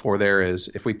looking for there is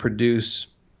if we produce,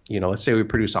 let's say we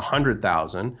produce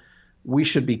 100,000, we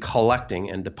should be collecting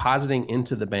and depositing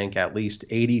into the bank at least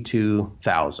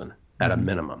 82,000 at a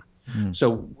minimum.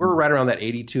 So we're right around that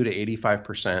 82 to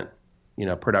 85%,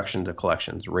 production to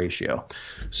collections ratio.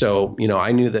 So,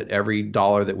 I knew that every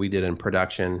dollar that we did in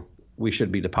production, we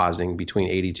should be depositing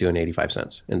between 82 and 85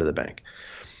 cents into the bank.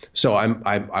 So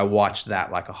I watched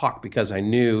that like a hawk because I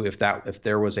knew if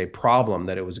there was a problem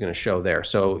that it was going to show there.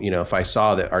 So, if I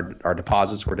saw that our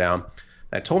deposits were down,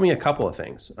 that told me a couple of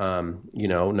things.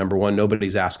 Number one,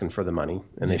 nobody's asking for the money,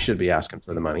 and they should be asking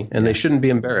for the money, and they shouldn't be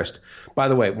embarrassed. By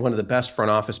the way, one of the best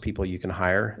front office people you can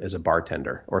hire is a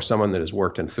bartender or someone that has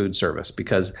worked in food service,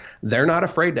 because they're not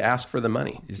afraid to ask for the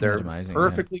money. They're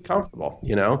perfectly comfortable,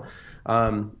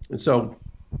 And so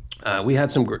we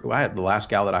had the last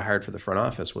gal that I hired for the front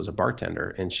office was a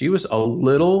bartender, and she was a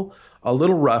little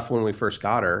rough when we first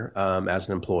got her as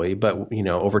an employee, but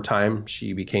over time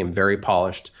she became very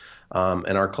polished.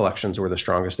 And our collections were the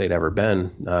strongest they'd ever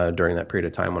been during that period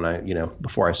of time when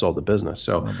before I sold the business.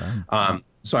 So,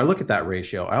 so I look at that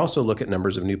ratio. I also look at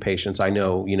numbers of new patients. I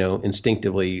know,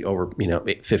 instinctively over,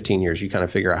 15 years, you kind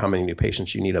of figure out how many new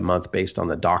patients you need a month based on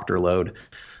the doctor load.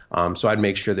 So I'd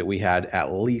make sure that we had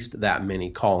at least that many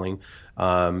calling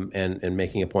and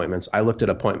making appointments. I looked at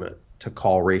appointment to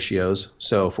call ratios.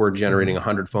 So if we're generating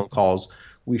 100 phone calls,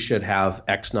 we should have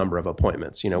X number of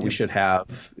appointments. We should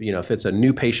have, if it's a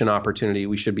new patient opportunity,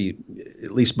 we should be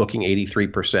at least booking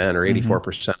 83% or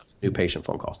 84% of new patient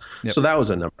phone calls. Yep. So that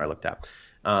was a number I looked at.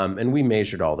 And we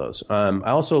measured all those. I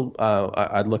also,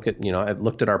 I'd look at, I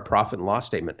looked at our profit and loss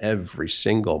statement every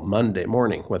single Monday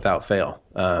morning without fail,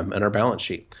 and our balance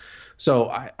sheet. So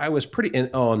I was pretty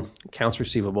accounts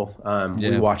receivable.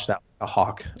 We watched that like a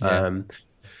hawk. Yeah.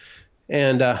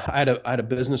 And I had a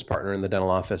business partner in the dental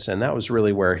office, and that was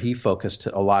really where he focused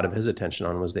a lot of his attention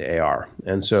on was the AR.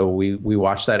 And so we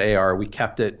watched that AR. We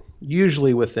kept it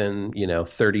usually within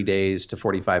 30 days to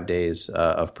 45 days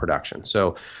of production.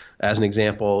 So as an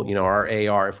example, our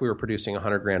AR, if we were producing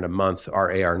 $100,000 a month,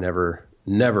 our AR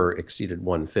never exceeded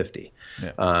 150.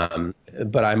 Yeah.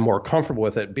 But I'm more comfortable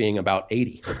with it being about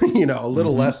 80, a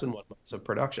little less than 1 month of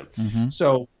production.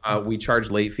 So we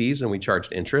charged late fees and we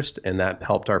charged interest, and that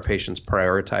helped our patients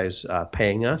prioritize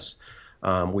paying us.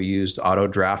 We used auto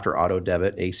draft or auto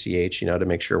debit, ACH, to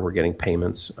make sure we're getting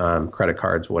payments, credit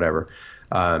cards, whatever.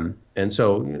 And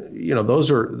so,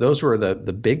 those were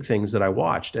the big things that I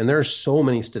watched. And there's so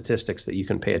many statistics that you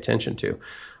can pay attention to.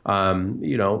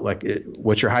 Like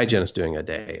what's your hygienist doing a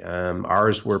day?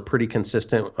 Ours were pretty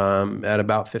consistent at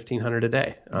about 1,500 a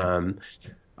day.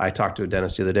 I talked to a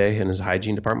dentist the other day, and his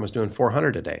hygiene department was doing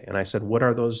 400 a day. And I said, what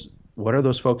are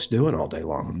those folks doing all day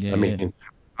long?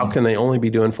 How can they only be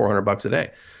doing $400 a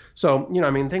day? So,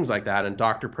 things like that, and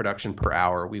doctor production per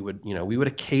hour, we would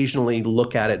occasionally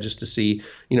look at it just to see,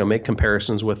 make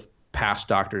comparisons with past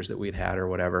doctors that we'd had or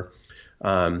whatever.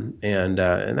 And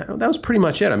that was pretty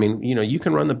much it. You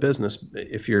can run the business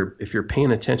if you're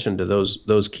paying attention to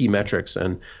those key metrics.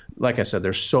 And like I said,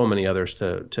 there's so many others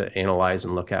to analyze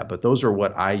and look at, but those are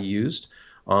what I used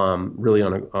really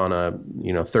on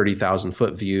a 30,000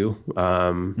 foot view,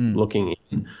 looking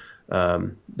in.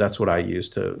 That's what I use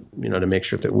to make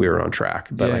sure that we're on track.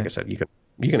 But like I said, you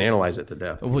can analyze it to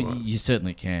death. Well, you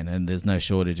certainly can, and there's no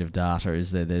shortage of data,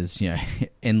 is there? There's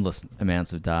endless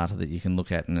amounts of data that you can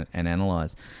look at and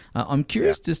analyze. I'm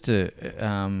curious just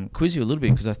to quiz you a little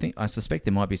bit, because I suspect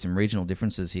there might be some regional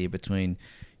differences here between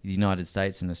the United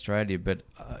States and Australia. But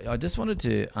I just wanted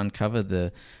to uncover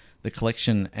the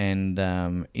collection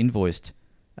and invoiced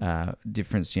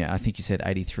difference. I think you said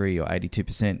 83 or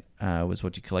 82% was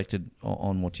what you collected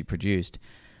on what you produced.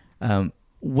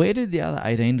 Where did the other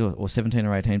 18 or 17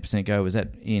 or 18% go? Was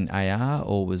that in AR,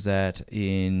 or was that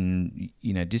in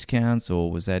discounts,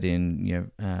 or was that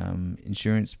in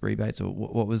insurance rebates, or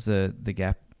what was the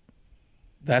gap?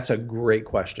 That's a great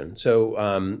question.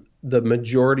 So the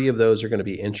majority of those are going to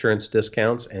be insurance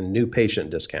discounts and new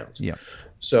patient discounts. Yeah.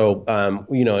 So,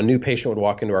 a new patient would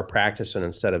walk into our practice, and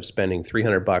instead of spending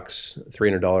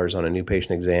 $300 on a new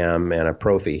patient exam and a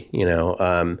prophy,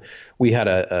 we had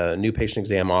a new patient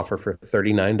exam offer for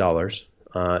 $39,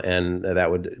 and that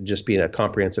would just be a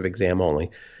comprehensive exam only.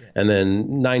 Yeah. And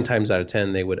then 9 times out of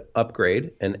 10, they would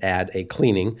upgrade and add a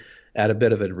cleaning at a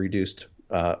bit of a reduced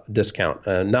discount.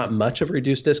 Not much of a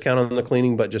reduced discount on the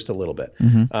cleaning, but just a little bit.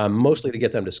 Mostly to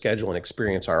get them to schedule and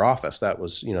experience our office. That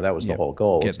was the whole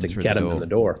goal, was to get them in the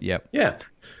door. Yep. Yeah.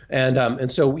 And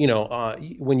so,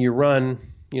 when you run,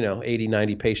 80,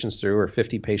 90 patients through, or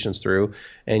 50 patients through,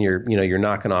 and you're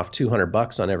knocking off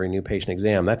 $200 on every new patient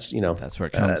exam, that's where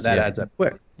it comes. That adds up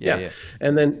quick. Yeah.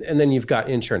 And then you've got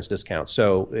insurance discounts.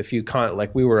 So if you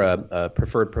like we were a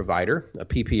preferred provider, a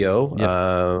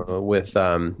PPO,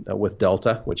 with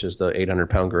Delta, which is the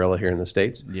 800-pound gorilla here in the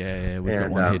States. Yeah, we've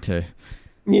got one here too.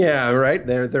 Yeah, right.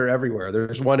 They're everywhere.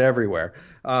 There's one everywhere.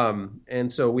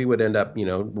 And so we would end up,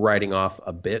 writing off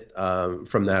a bit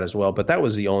from that as well. But that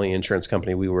was the only insurance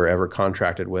company we were ever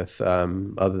contracted with,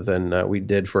 other than we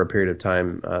did for a period of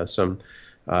time some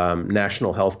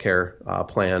national healthcare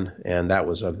plan, and that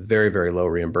was a very, very low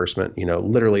reimbursement.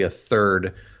 Literally a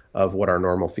third of what our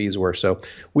normal fees were. So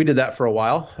we did that for a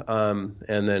while,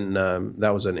 and then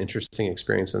that was an interesting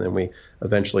experience. And then we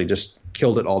eventually just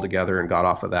killed it altogether and got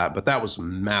off of that. But that was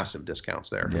massive discounts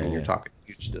there. Yeah, I mean, yeah. you're talking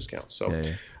huge discounts. So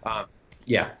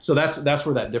Yeah. So that's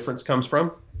where that difference comes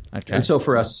from. Okay. And so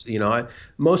for us,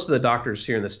 most of the doctors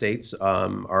here in the States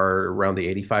are around the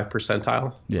 85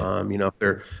 percentile. Yeah. If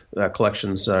their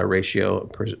collections ratio,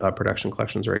 production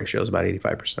collections ratio is about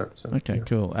 85%. So, Okay,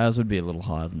 cool. Ours would be a little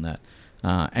higher than that.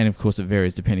 And of course, it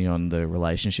varies depending on the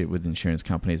relationship with insurance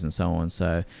companies and so on.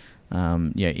 So,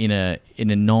 in a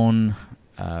non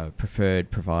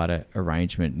preferred provider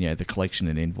arrangement, the collection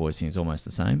and invoicing is almost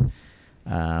the same.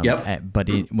 But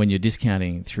when you're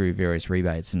discounting through various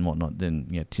rebates and whatnot,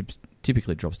 then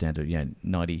typically drops down to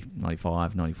 90,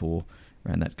 95, 94,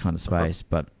 around that kind of space.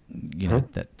 But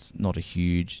that's not a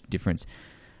huge difference.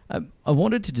 I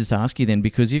wanted to just ask you then,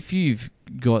 because if you've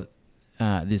got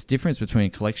this difference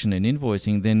between collection and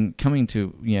invoicing, then coming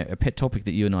to a pet topic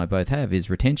that you and I both have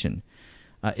is retention.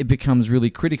 It becomes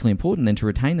really critically important then to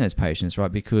retain those patients,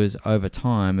 right? Because over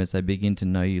time, as they begin to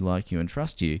know you, like you, and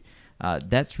trust you,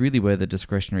 that's really where the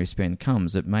discretionary spend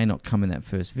comes. It may not come in that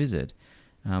first visit.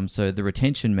 So the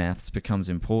retention maths becomes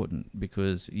important,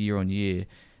 because year on year,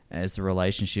 as the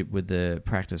relationship with the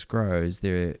practice grows,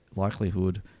 their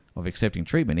likelihood of accepting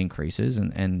treatment increases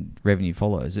and revenue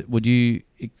follows. Would you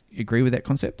agree with that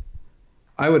concept?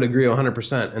 I would agree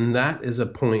 100%. And that is a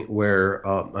point where,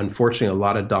 unfortunately, a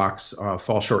lot of docs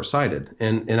fall short-sighted.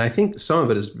 And I think some of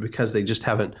it is because they just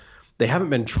haven't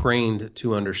been trained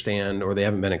to understand, or they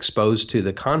haven't been exposed to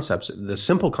the concepts, the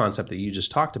simple concept that you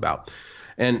just talked about.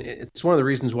 And it's one of the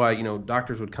reasons why,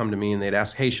 doctors would come to me and they'd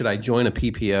ask, hey, should I join a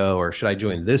PPO, or should I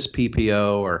join this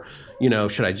PPO, or,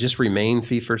 should I just remain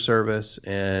fee for service?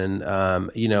 And,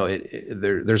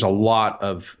 there's a lot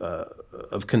of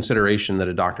consideration that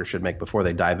a doctor should make before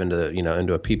they dive into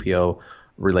a PPO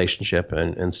relationship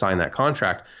and sign that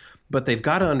contract. But they've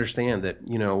got to understand that,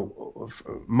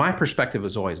 my perspective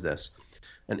is always this: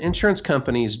 an insurance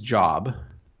company's job,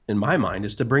 in my mind,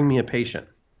 is to bring me a patient.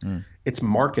 It's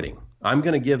marketing. I'm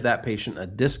going to give that patient a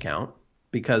discount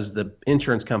because the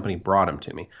insurance company brought him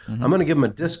to me. I'm going to give them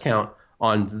a discount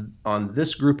on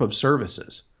this group of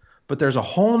services. But there's a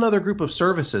whole other group of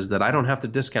services that I don't have to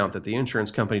discount that the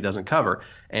insurance company doesn't cover.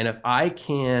 And if I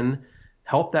can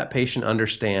help that patient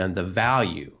understand the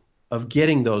value of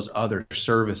getting those other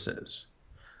services,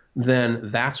 then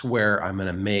that's where I'm going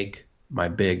to make my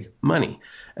big money.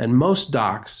 And most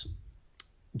docs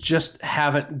just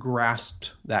haven't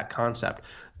grasped that concept.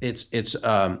 It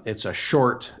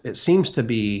seems to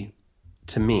be,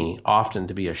 to me, often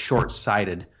to be a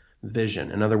short-sighted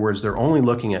vision. In other words, they're only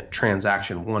looking at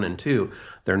transaction 1 and 2.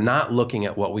 They're not looking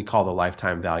at what we call the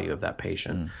lifetime value of that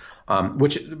patient.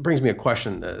 Which brings me a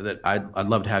question that I'd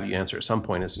love to have you answer at some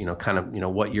point is,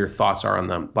 what your thoughts are on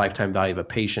the lifetime value of a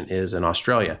patient is in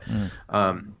Australia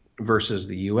versus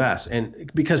the US.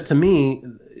 And because to me,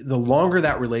 the longer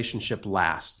that relationship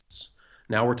lasts,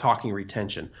 now we're talking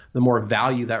retention, the more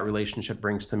value that relationship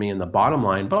brings to me in the bottom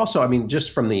line. But also,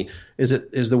 just from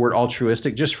is the word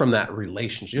altruistic, just from that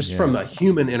relationship, just from a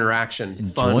human interaction,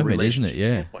 fun relationship,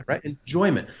 isn't it? Yeah. Right?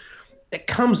 Enjoyment. It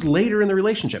comes later in the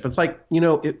relationship. It's like,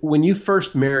 when you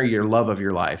first marry your love of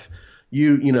your life,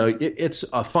 it's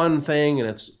a fun thing and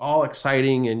it's all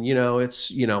exciting and,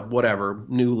 it's, whatever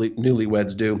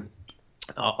newlyweds do,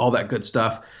 all that good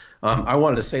stuff. I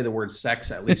wanted to say the word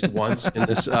sex at least once in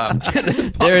this.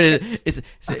 There it is.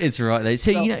 It's right there.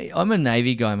 So, I'm a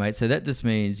Navy guy, mate. So that just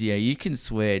means, you can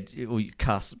swear or you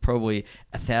cuss probably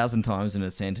 1,000 times in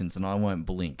a sentence and I won't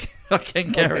blink. I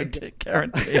can guarantee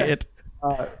it.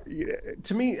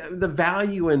 To me, the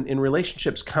value in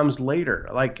relationships comes later.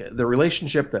 Like the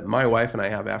relationship that my wife and I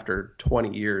have after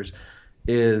 20 years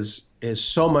is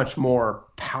so much more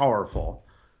powerful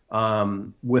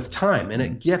with time, and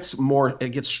it gets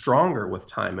stronger with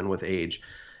time and with age.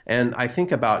 And I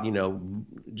think about,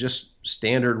 just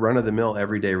standard run-of-the-mill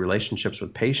everyday relationships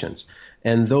with patients,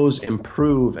 and those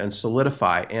improve and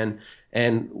solidify.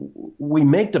 And we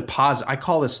make deposits.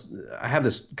 I have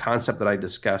this concept that I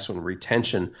discuss when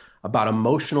retention about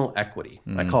emotional equity.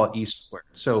 I call it E squared.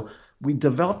 So we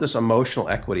develop this emotional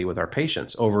equity with our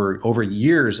patients over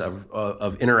years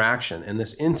of interaction and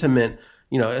this intimate,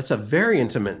 it's a very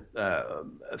intimate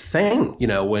thing,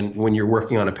 when you're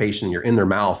working on a patient and you're in their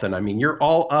mouth. And I mean, you're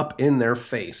all up in their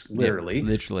face, literally. Yep,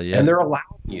 literally, yeah. And they're allowing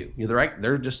you. You're right.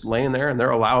 They're just laying there and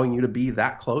they're allowing you to be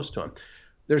that close to them.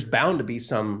 There's bound to be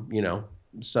some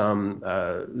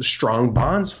strong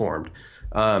bonds formed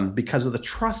because of the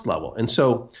trust level. And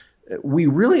so we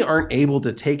really aren't able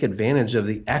to take advantage of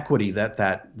the equity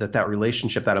that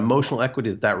relationship, that emotional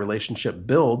equity that relationship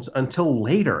builds until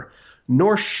later.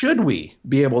 Nor should we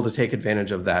be able to take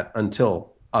advantage of that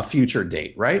until a future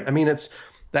date, right? I mean,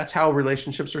 that's how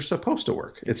relationships are supposed to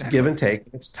work. It's give and take.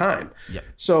 It's time. Yep.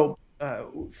 So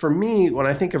for me, when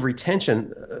I think of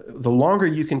retention, the longer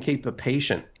you can keep a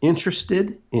patient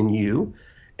interested in you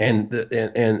and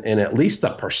at least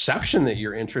the perception that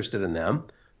you're interested in them,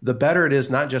 the better it is,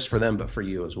 not just for them, but for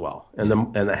you as well. And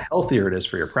the healthier it is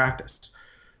for your practice.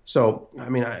 So, I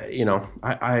mean,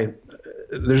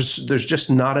 there's just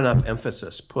not enough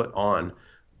emphasis put on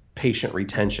patient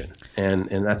retention. And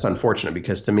that's unfortunate,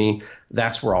 because to me,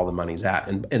 that's where all the money's at.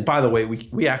 And by the way,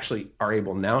 we actually are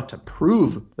able now to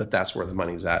prove that that's where the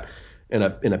money's at in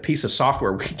a piece of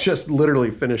software we just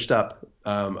literally finished up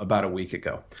about a week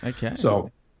ago. Okay. So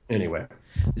anyway.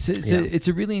 So it's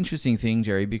a really interesting thing,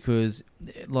 Jerry, because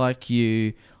like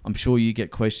you, I'm sure you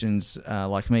get questions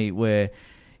like me where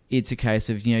it's a case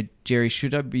of, Jerry,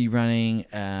 should I be running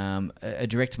a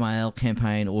direct mail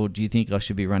campaign, or do you think I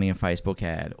should be running a Facebook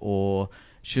ad, or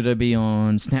should I be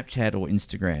on Snapchat or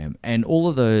Instagram? And all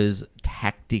of those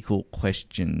tactical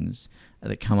questions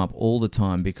that come up all the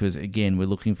time, because again, we're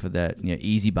looking for that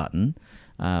easy button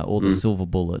or the silver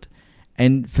bullet.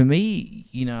 And for me,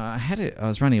 I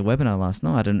was running a webinar last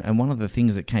night, and one of the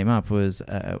things that came up was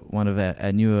one of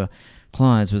our newer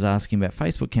clients was asking about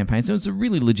Facebook campaigns. So it's a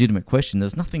really legitimate question.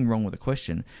 There's nothing wrong with the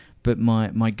question. But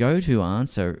my go-to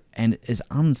answer, and as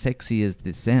unsexy as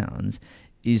this sounds,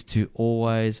 is to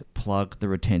always plug the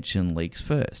retention leaks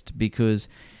first. Because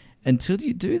until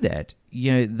you do that,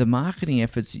 the marketing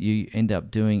efforts that you end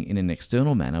up doing in an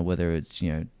external manner, whether it's,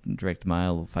 direct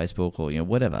mail or Facebook or,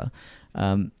 whatever,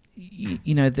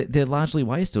 they're largely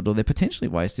wasted, or they're potentially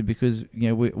wasted, because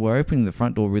we're opening the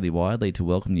front door really widely to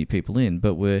welcome new people in,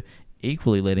 but we're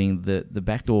equally letting the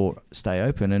back door stay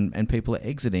open, and people are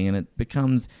exiting, and it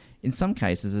becomes, in some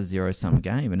cases, a zero-sum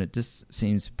game, and it just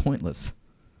seems pointless.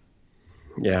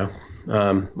 Yeah.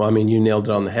 Well, I mean, you nailed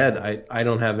it on the head. I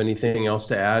don't have anything else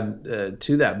to add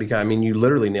to that, because I mean, you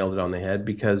literally nailed it on the head,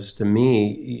 because to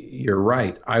me, you're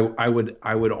right. I would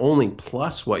only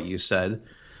plus what you said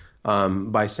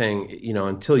by saying,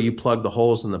 until you plug the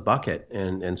holes in the bucket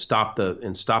and stop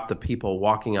the people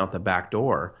walking out the back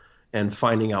door and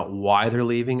finding out why they're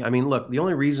leaving. I mean, look, the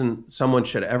only reason someone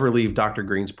should ever leave Dr.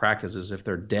 Green's practice is if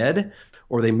they're dead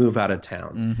or they move out of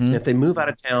town. Mm-hmm. And if they move out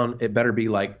of town, it better be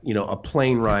like, a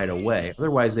plane ride away.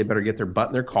 Otherwise, they better get their butt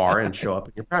in their car and show up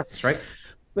in your practice, right?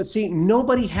 But see,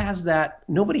 nobody has that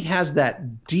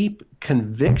deep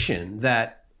conviction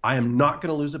that I am not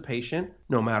going to lose a patient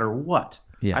no matter what.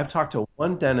 Yeah. I've talked to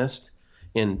one dentist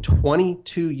in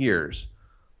 22 years,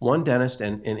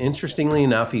 and interestingly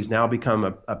enough, he's now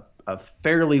become a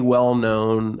fairly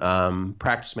well-known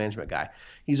practice management guy.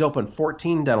 He's opened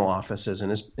 14 dental offices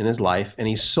in his life, and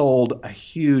he sold a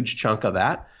huge chunk of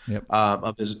that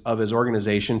of his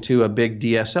organization to a big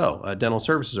DSO, a dental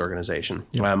services organization.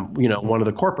 Yep. One of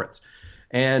the corporates.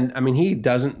 And I mean, he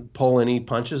doesn't pull any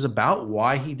punches about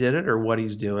why he did it or what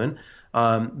he's doing.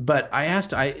 But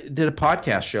I did a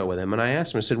podcast show with him, and I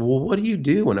asked him, I said, well, what do you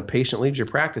do when a patient leaves your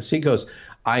practice? He goes,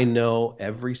 I know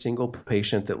every single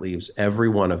patient that leaves every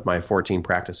one of my 14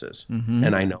 practices,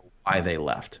 and I know why they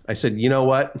left. I said, you know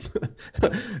what,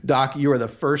 Doc, you are the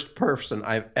first person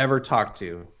I've ever talked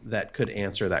to that could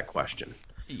answer that question.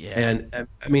 Yeah. And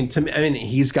I mean,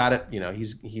 he's got it,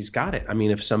 he's got it. I mean,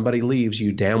 if somebody leaves,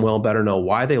 you damn well better know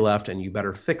why they left, and you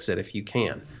better fix it if you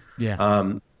can.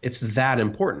 Yeah. It's that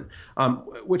important,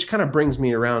 which kind of brings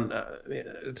me around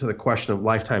to the question of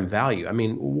lifetime value. I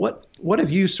mean, what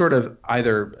have you sort of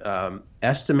either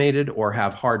estimated or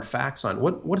have hard facts on?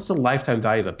 What is the lifetime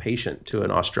value of a patient to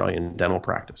an Australian dental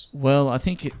practice? Well, I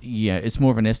think, it's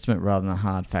more of an estimate rather than a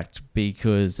hard fact,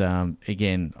 because,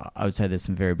 again, I would say there's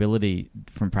some variability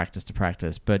from practice to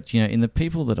practice. But, in the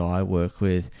people that I work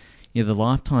with, the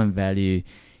lifetime value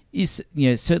is,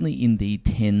 certainly in the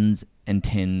tens and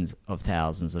tens of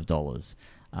thousands of dollars,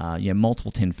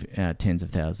 multiple tens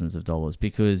of thousands of dollars,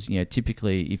 because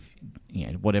typically if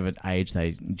whatever age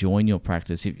they join your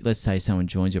practice, if, let's say someone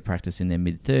joins your practice in their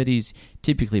mid-30s,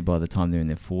 typically by the time they're in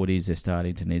their 40s, they're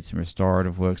starting to need some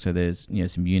restorative work. So there's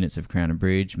some units of crown and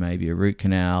bridge, maybe a root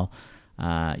canal,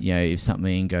 If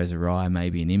something goes awry,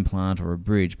 maybe an implant or a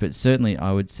bridge. But certainly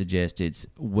I would suggest it's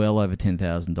well over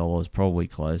 $10,000, probably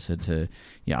closer to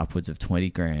upwards of 20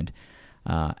 grand,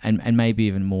 and maybe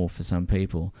even more for some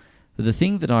people. But the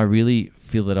thing that I really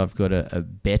feel that I've got a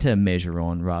better measure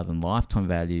on rather than lifetime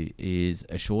value is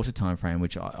a shorter time frame,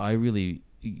 which I really...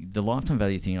 The lifetime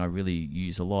value thing I really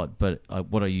use a lot, but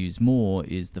what I use more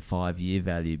is the 5-year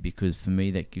value, because for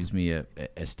me that gives me a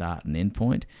start and end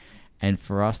point. And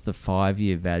for us, the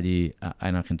 5-year value,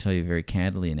 and I can tell you very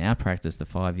candidly, in our practice, the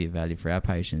 5-year value for our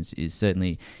patients is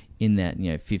certainly in that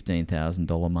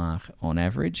 $15,000 mark on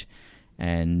average,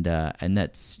 and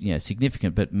that's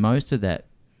significant. But most of that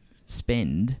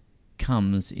spend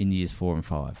comes in years 4 and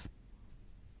 5.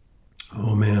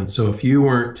 Oh man! So if you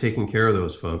weren't taking care of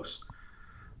those folks,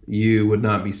 you would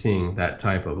not be seeing that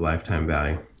type of lifetime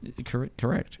value.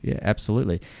 Correct. Yeah,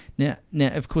 absolutely. Now,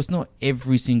 of course, not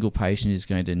every single patient is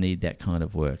going to need that kind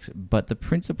of work, but the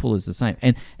principle is the same.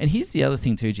 And here's the other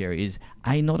thing too, Jerry, is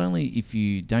not only if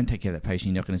you don't take care of that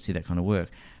patient, you're not going to see that kind of work,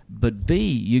 but B,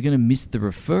 you're going to miss the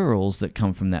referrals that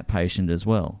come from that patient as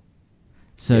well.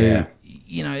 So,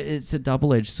 it's a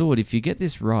double-edged sword. If you get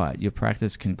this right, your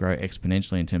practice can grow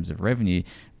exponentially in terms of revenue,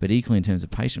 but equally in terms of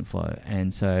patient flow.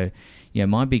 And so,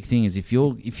 my big thing is if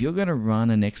you're going to run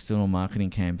an external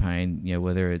marketing campaign,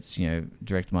 whether it's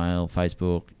direct mail,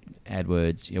 Facebook,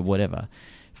 AdWords, whatever.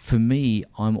 For me,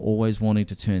 I'm always wanting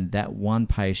to turn that one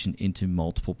patient into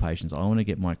multiple patients. I want to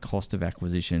get my cost of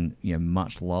acquisition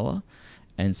much lower.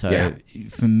 And so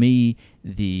for me,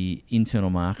 the internal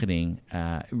marketing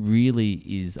really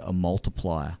is a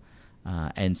multiplier.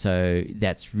 And so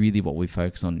that's really what we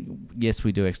focus on. Yes,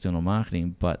 we do external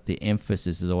marketing, but the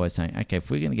emphasis is always saying, okay, if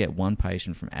we're going to get one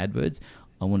patient from AdWords,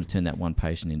 I want to turn that one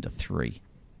patient into 3.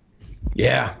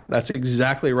 Yeah, that's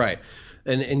exactly right.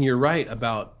 And you're right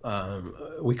about,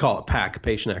 we call it PAC,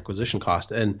 patient acquisition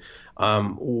cost. And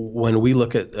when we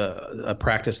look at a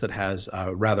practice that has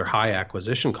a rather high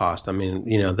acquisition cost, I mean,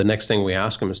 the next thing we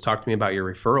ask them is talk to me about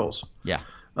your referrals. Yeah.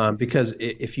 Because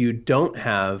if you don't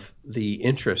have the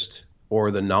interest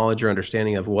or the knowledge or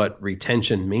understanding of what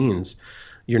retention means,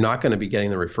 you're not going to be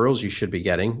getting the referrals you should be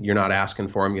getting. You're not asking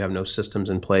for them. You have no systems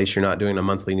in place. You're not doing a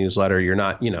monthly newsletter. You're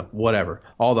not, whatever,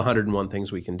 all the 101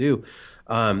 things we can do.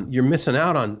 You're missing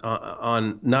out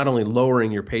on not only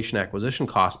lowering your patient acquisition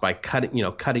cost by cutting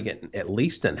it at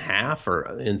least in half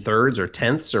or in thirds or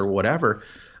tenths or whatever.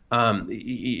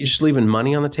 You're just leaving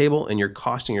money on the table, and you're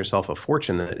costing yourself a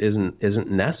fortune that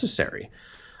isn't necessary.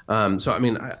 So I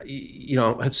mean,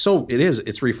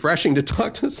 it's refreshing to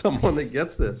talk to someone that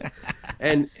gets this,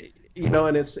 and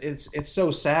and it's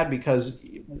so sad because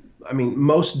I mean,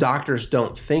 most doctors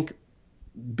don't think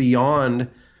beyond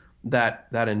that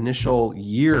initial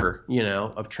year,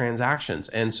 of transactions.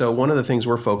 And so one of the things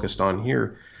we're focused on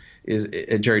here is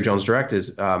at Jerry Jones Direct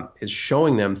is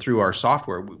showing them through our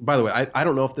software. By the way, I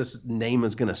don't know if this name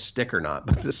is going to stick or not,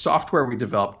 but the software we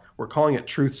developed, we're calling it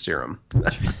Truth Serum.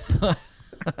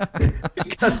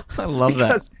 because I love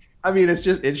that. I mean,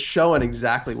 it's showing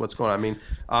exactly what's going on.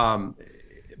 I mean,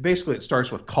 basically it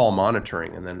starts with call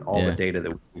monitoring and then all the data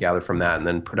that we gather from that, and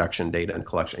then production data and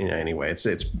collection. Anyway,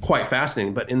 it's quite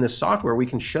fascinating. But in this software, we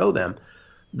can show them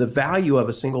the value of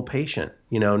a single patient,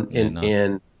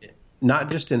 in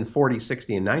not just in 40,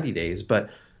 60, and 90 days,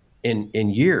 but in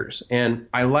years. And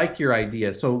I like your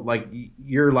idea. So like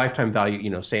your lifetime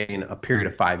value, say in a period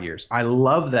of 5 years. I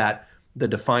love that, the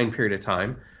defined period of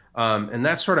time. And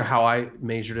that's sort of how I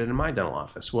measured it in my dental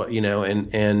office.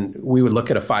 And we would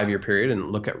look at a 5-year period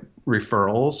and look at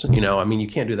referrals. I mean, you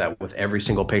can't do that with every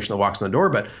single patient that walks in the door,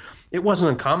 but it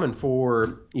wasn't uncommon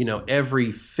for, every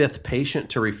 5th patient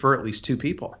to refer at least 2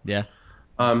 people. Yeah.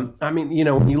 I mean,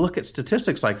 when you look at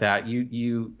statistics like that,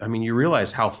 you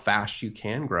realize how fast you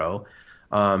can grow.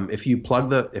 If you plug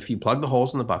the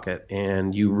holes in the bucket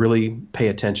and you really pay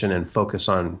attention and focus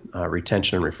on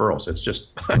retention and referrals,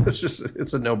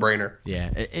 it's a no-brainer. Yeah,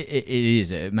 it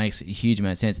is. It makes a huge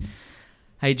amount of sense.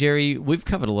 Hey Jerry, we've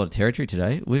covered a lot of territory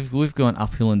today. We've gone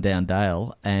uphill and down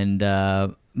dale, and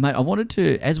mate, I wanted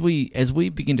to, as we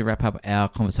begin to wrap up our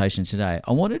conversation today,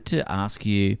 I wanted to ask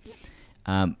you.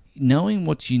 Knowing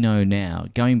what you know now,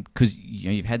 because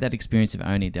you've had that experience of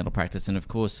owning a dental practice, and of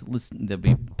course, there'll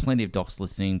be plenty of docs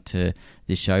listening to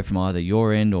this show from either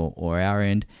your end or our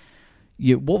end.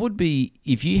 What would be,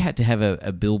 if you had to have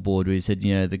a billboard where you said,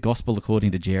 the gospel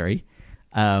according to Jerry,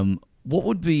 what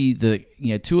would be the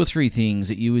 2 or 3 things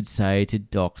that you would say to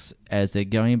docs as they're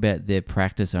going about their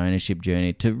practice ownership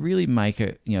journey to really make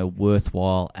it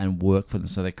worthwhile and work for them,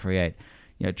 so they create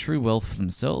true wealth for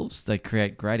themselves, they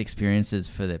create great experiences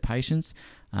for their patients,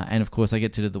 and of course I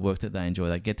get to do the work that they enjoy.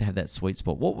 They get to have that sweet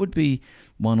spot. What would be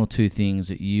one or two things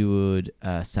that you would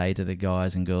say to the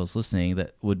guys and girls listening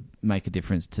that would make a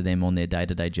difference to them on their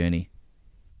day-to-day journey?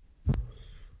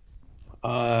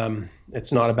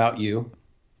 It's not about you.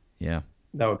 Yeah.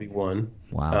 That would be one.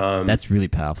 Wow. That's really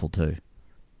powerful too.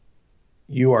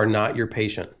 You are not your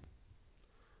patient.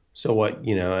 So what,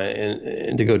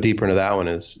 and to go deeper into that one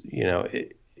is,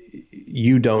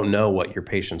 you don't know what your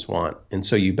patients want. And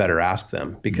so you better ask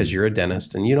them because you're a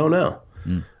dentist and you don't know.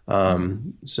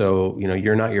 So,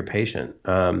 you're not your patient.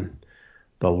 The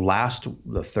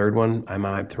third one I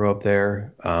might throw up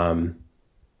there,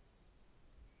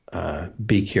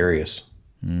 be curious.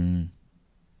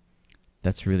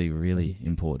 That's really, really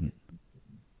important.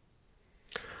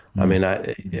 I mean,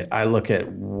 I look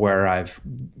at where I've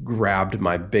grabbed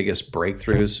my biggest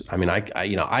breakthroughs. I mean,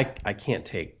 I can't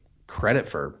take credit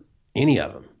for any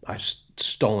of them. I've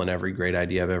stolen every great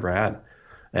idea I've ever had,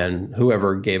 and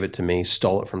whoever gave it to me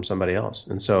stole it from somebody else.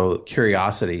 And so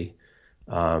curiosity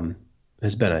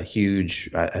has been I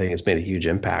think it's made a huge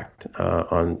impact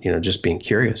on, just being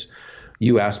curious.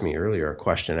 You asked me earlier a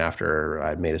question after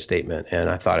I'd made a statement, and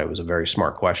I thought it was a very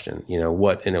smart question.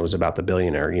 And it was about the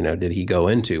billionaire. Did he go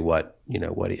into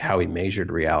how he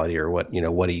measured reality, or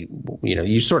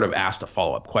you sort of asked a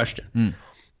follow-up question.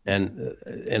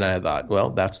 And I thought,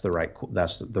 well, that's the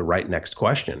right next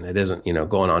question. It isn't,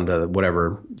 going on to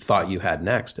whatever thought you had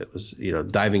next. It was,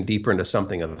 diving deeper into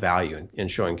something of value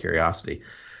and showing curiosity.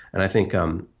 And I think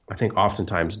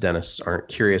oftentimes dentists aren't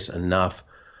curious enough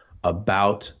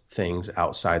about things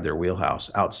outside their wheelhouse,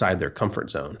 outside their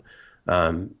comfort zone.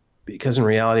 Because in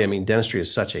reality, I mean, dentistry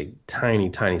is such a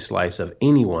tiny, tiny slice of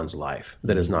anyone's life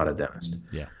that is not a dentist.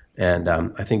 Yeah. And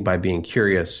I think by being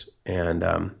curious and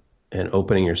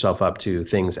opening yourself up to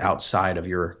things outside of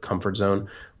your comfort zone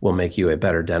will make you a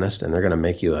better dentist, and they're going to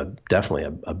make you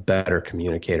definitely a better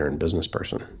communicator and business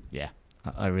person. Yeah,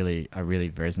 I really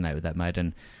resonate with that, mate.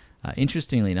 And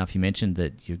interestingly enough, you mentioned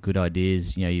that your good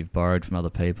ideas, you've borrowed from other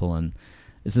people, and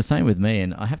it's the same with me.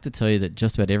 And I have to tell you that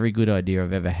just about every good idea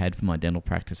I've ever had for my dental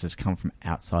practice has come from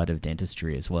outside of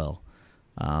dentistry as well.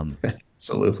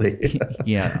 Absolutely.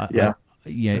 Yeah.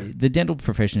 The dental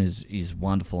profession is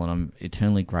wonderful, and I'm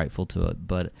eternally grateful to it.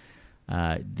 But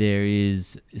there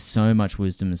is so much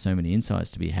wisdom and so many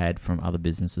insights to be had from other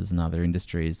businesses and other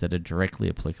industries that are directly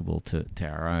applicable to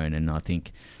our own. And I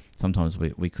think sometimes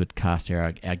we could cast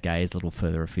our gaze a little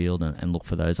further afield and look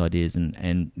for those ideas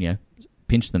and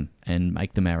pinch them and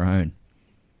make them our own.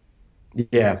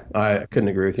 Yeah, I couldn't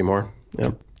agree with you more.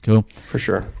 Yeah, cool, for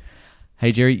sure.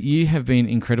 Hey Jerry, you have been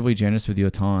incredibly generous with your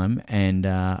time and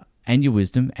your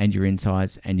wisdom and your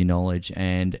insights and your knowledge.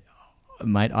 And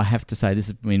mate, I have to say this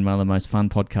has been one of the most fun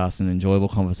podcasts and enjoyable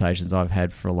conversations I've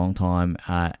had for a long time.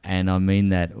 And I mean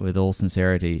that with all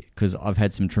sincerity, because I've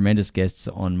had some tremendous guests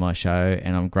on my show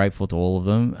and I'm grateful to all of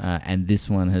them. And this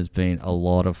one has been a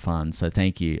lot of fun. So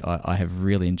thank you. I have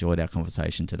really enjoyed our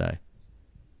conversation today.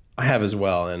 I have as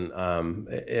well. And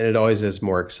it always is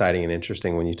more exciting and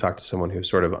interesting when you talk to someone who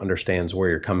sort of understands where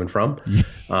you're coming from.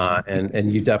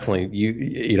 And you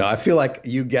definitely, I feel like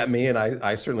you get me, and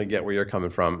I certainly get where you're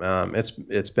coming from.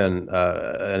 It's been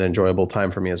an enjoyable time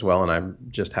for me as well. And I've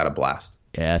just had a blast.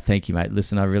 Yeah, thank you, mate.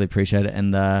 Listen, I really appreciate it.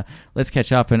 And let's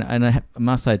catch up. And I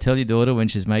must say, tell your daughter when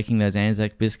she's making those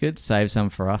Anzac biscuits, save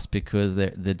some for us because they're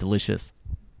delicious.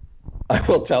 I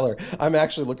will tell her. I'm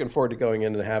actually looking forward to going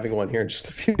in and having one here in just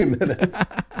a few minutes.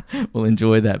 Well,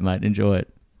 enjoy that, mate. Enjoy it.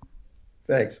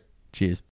 Thanks. Cheers.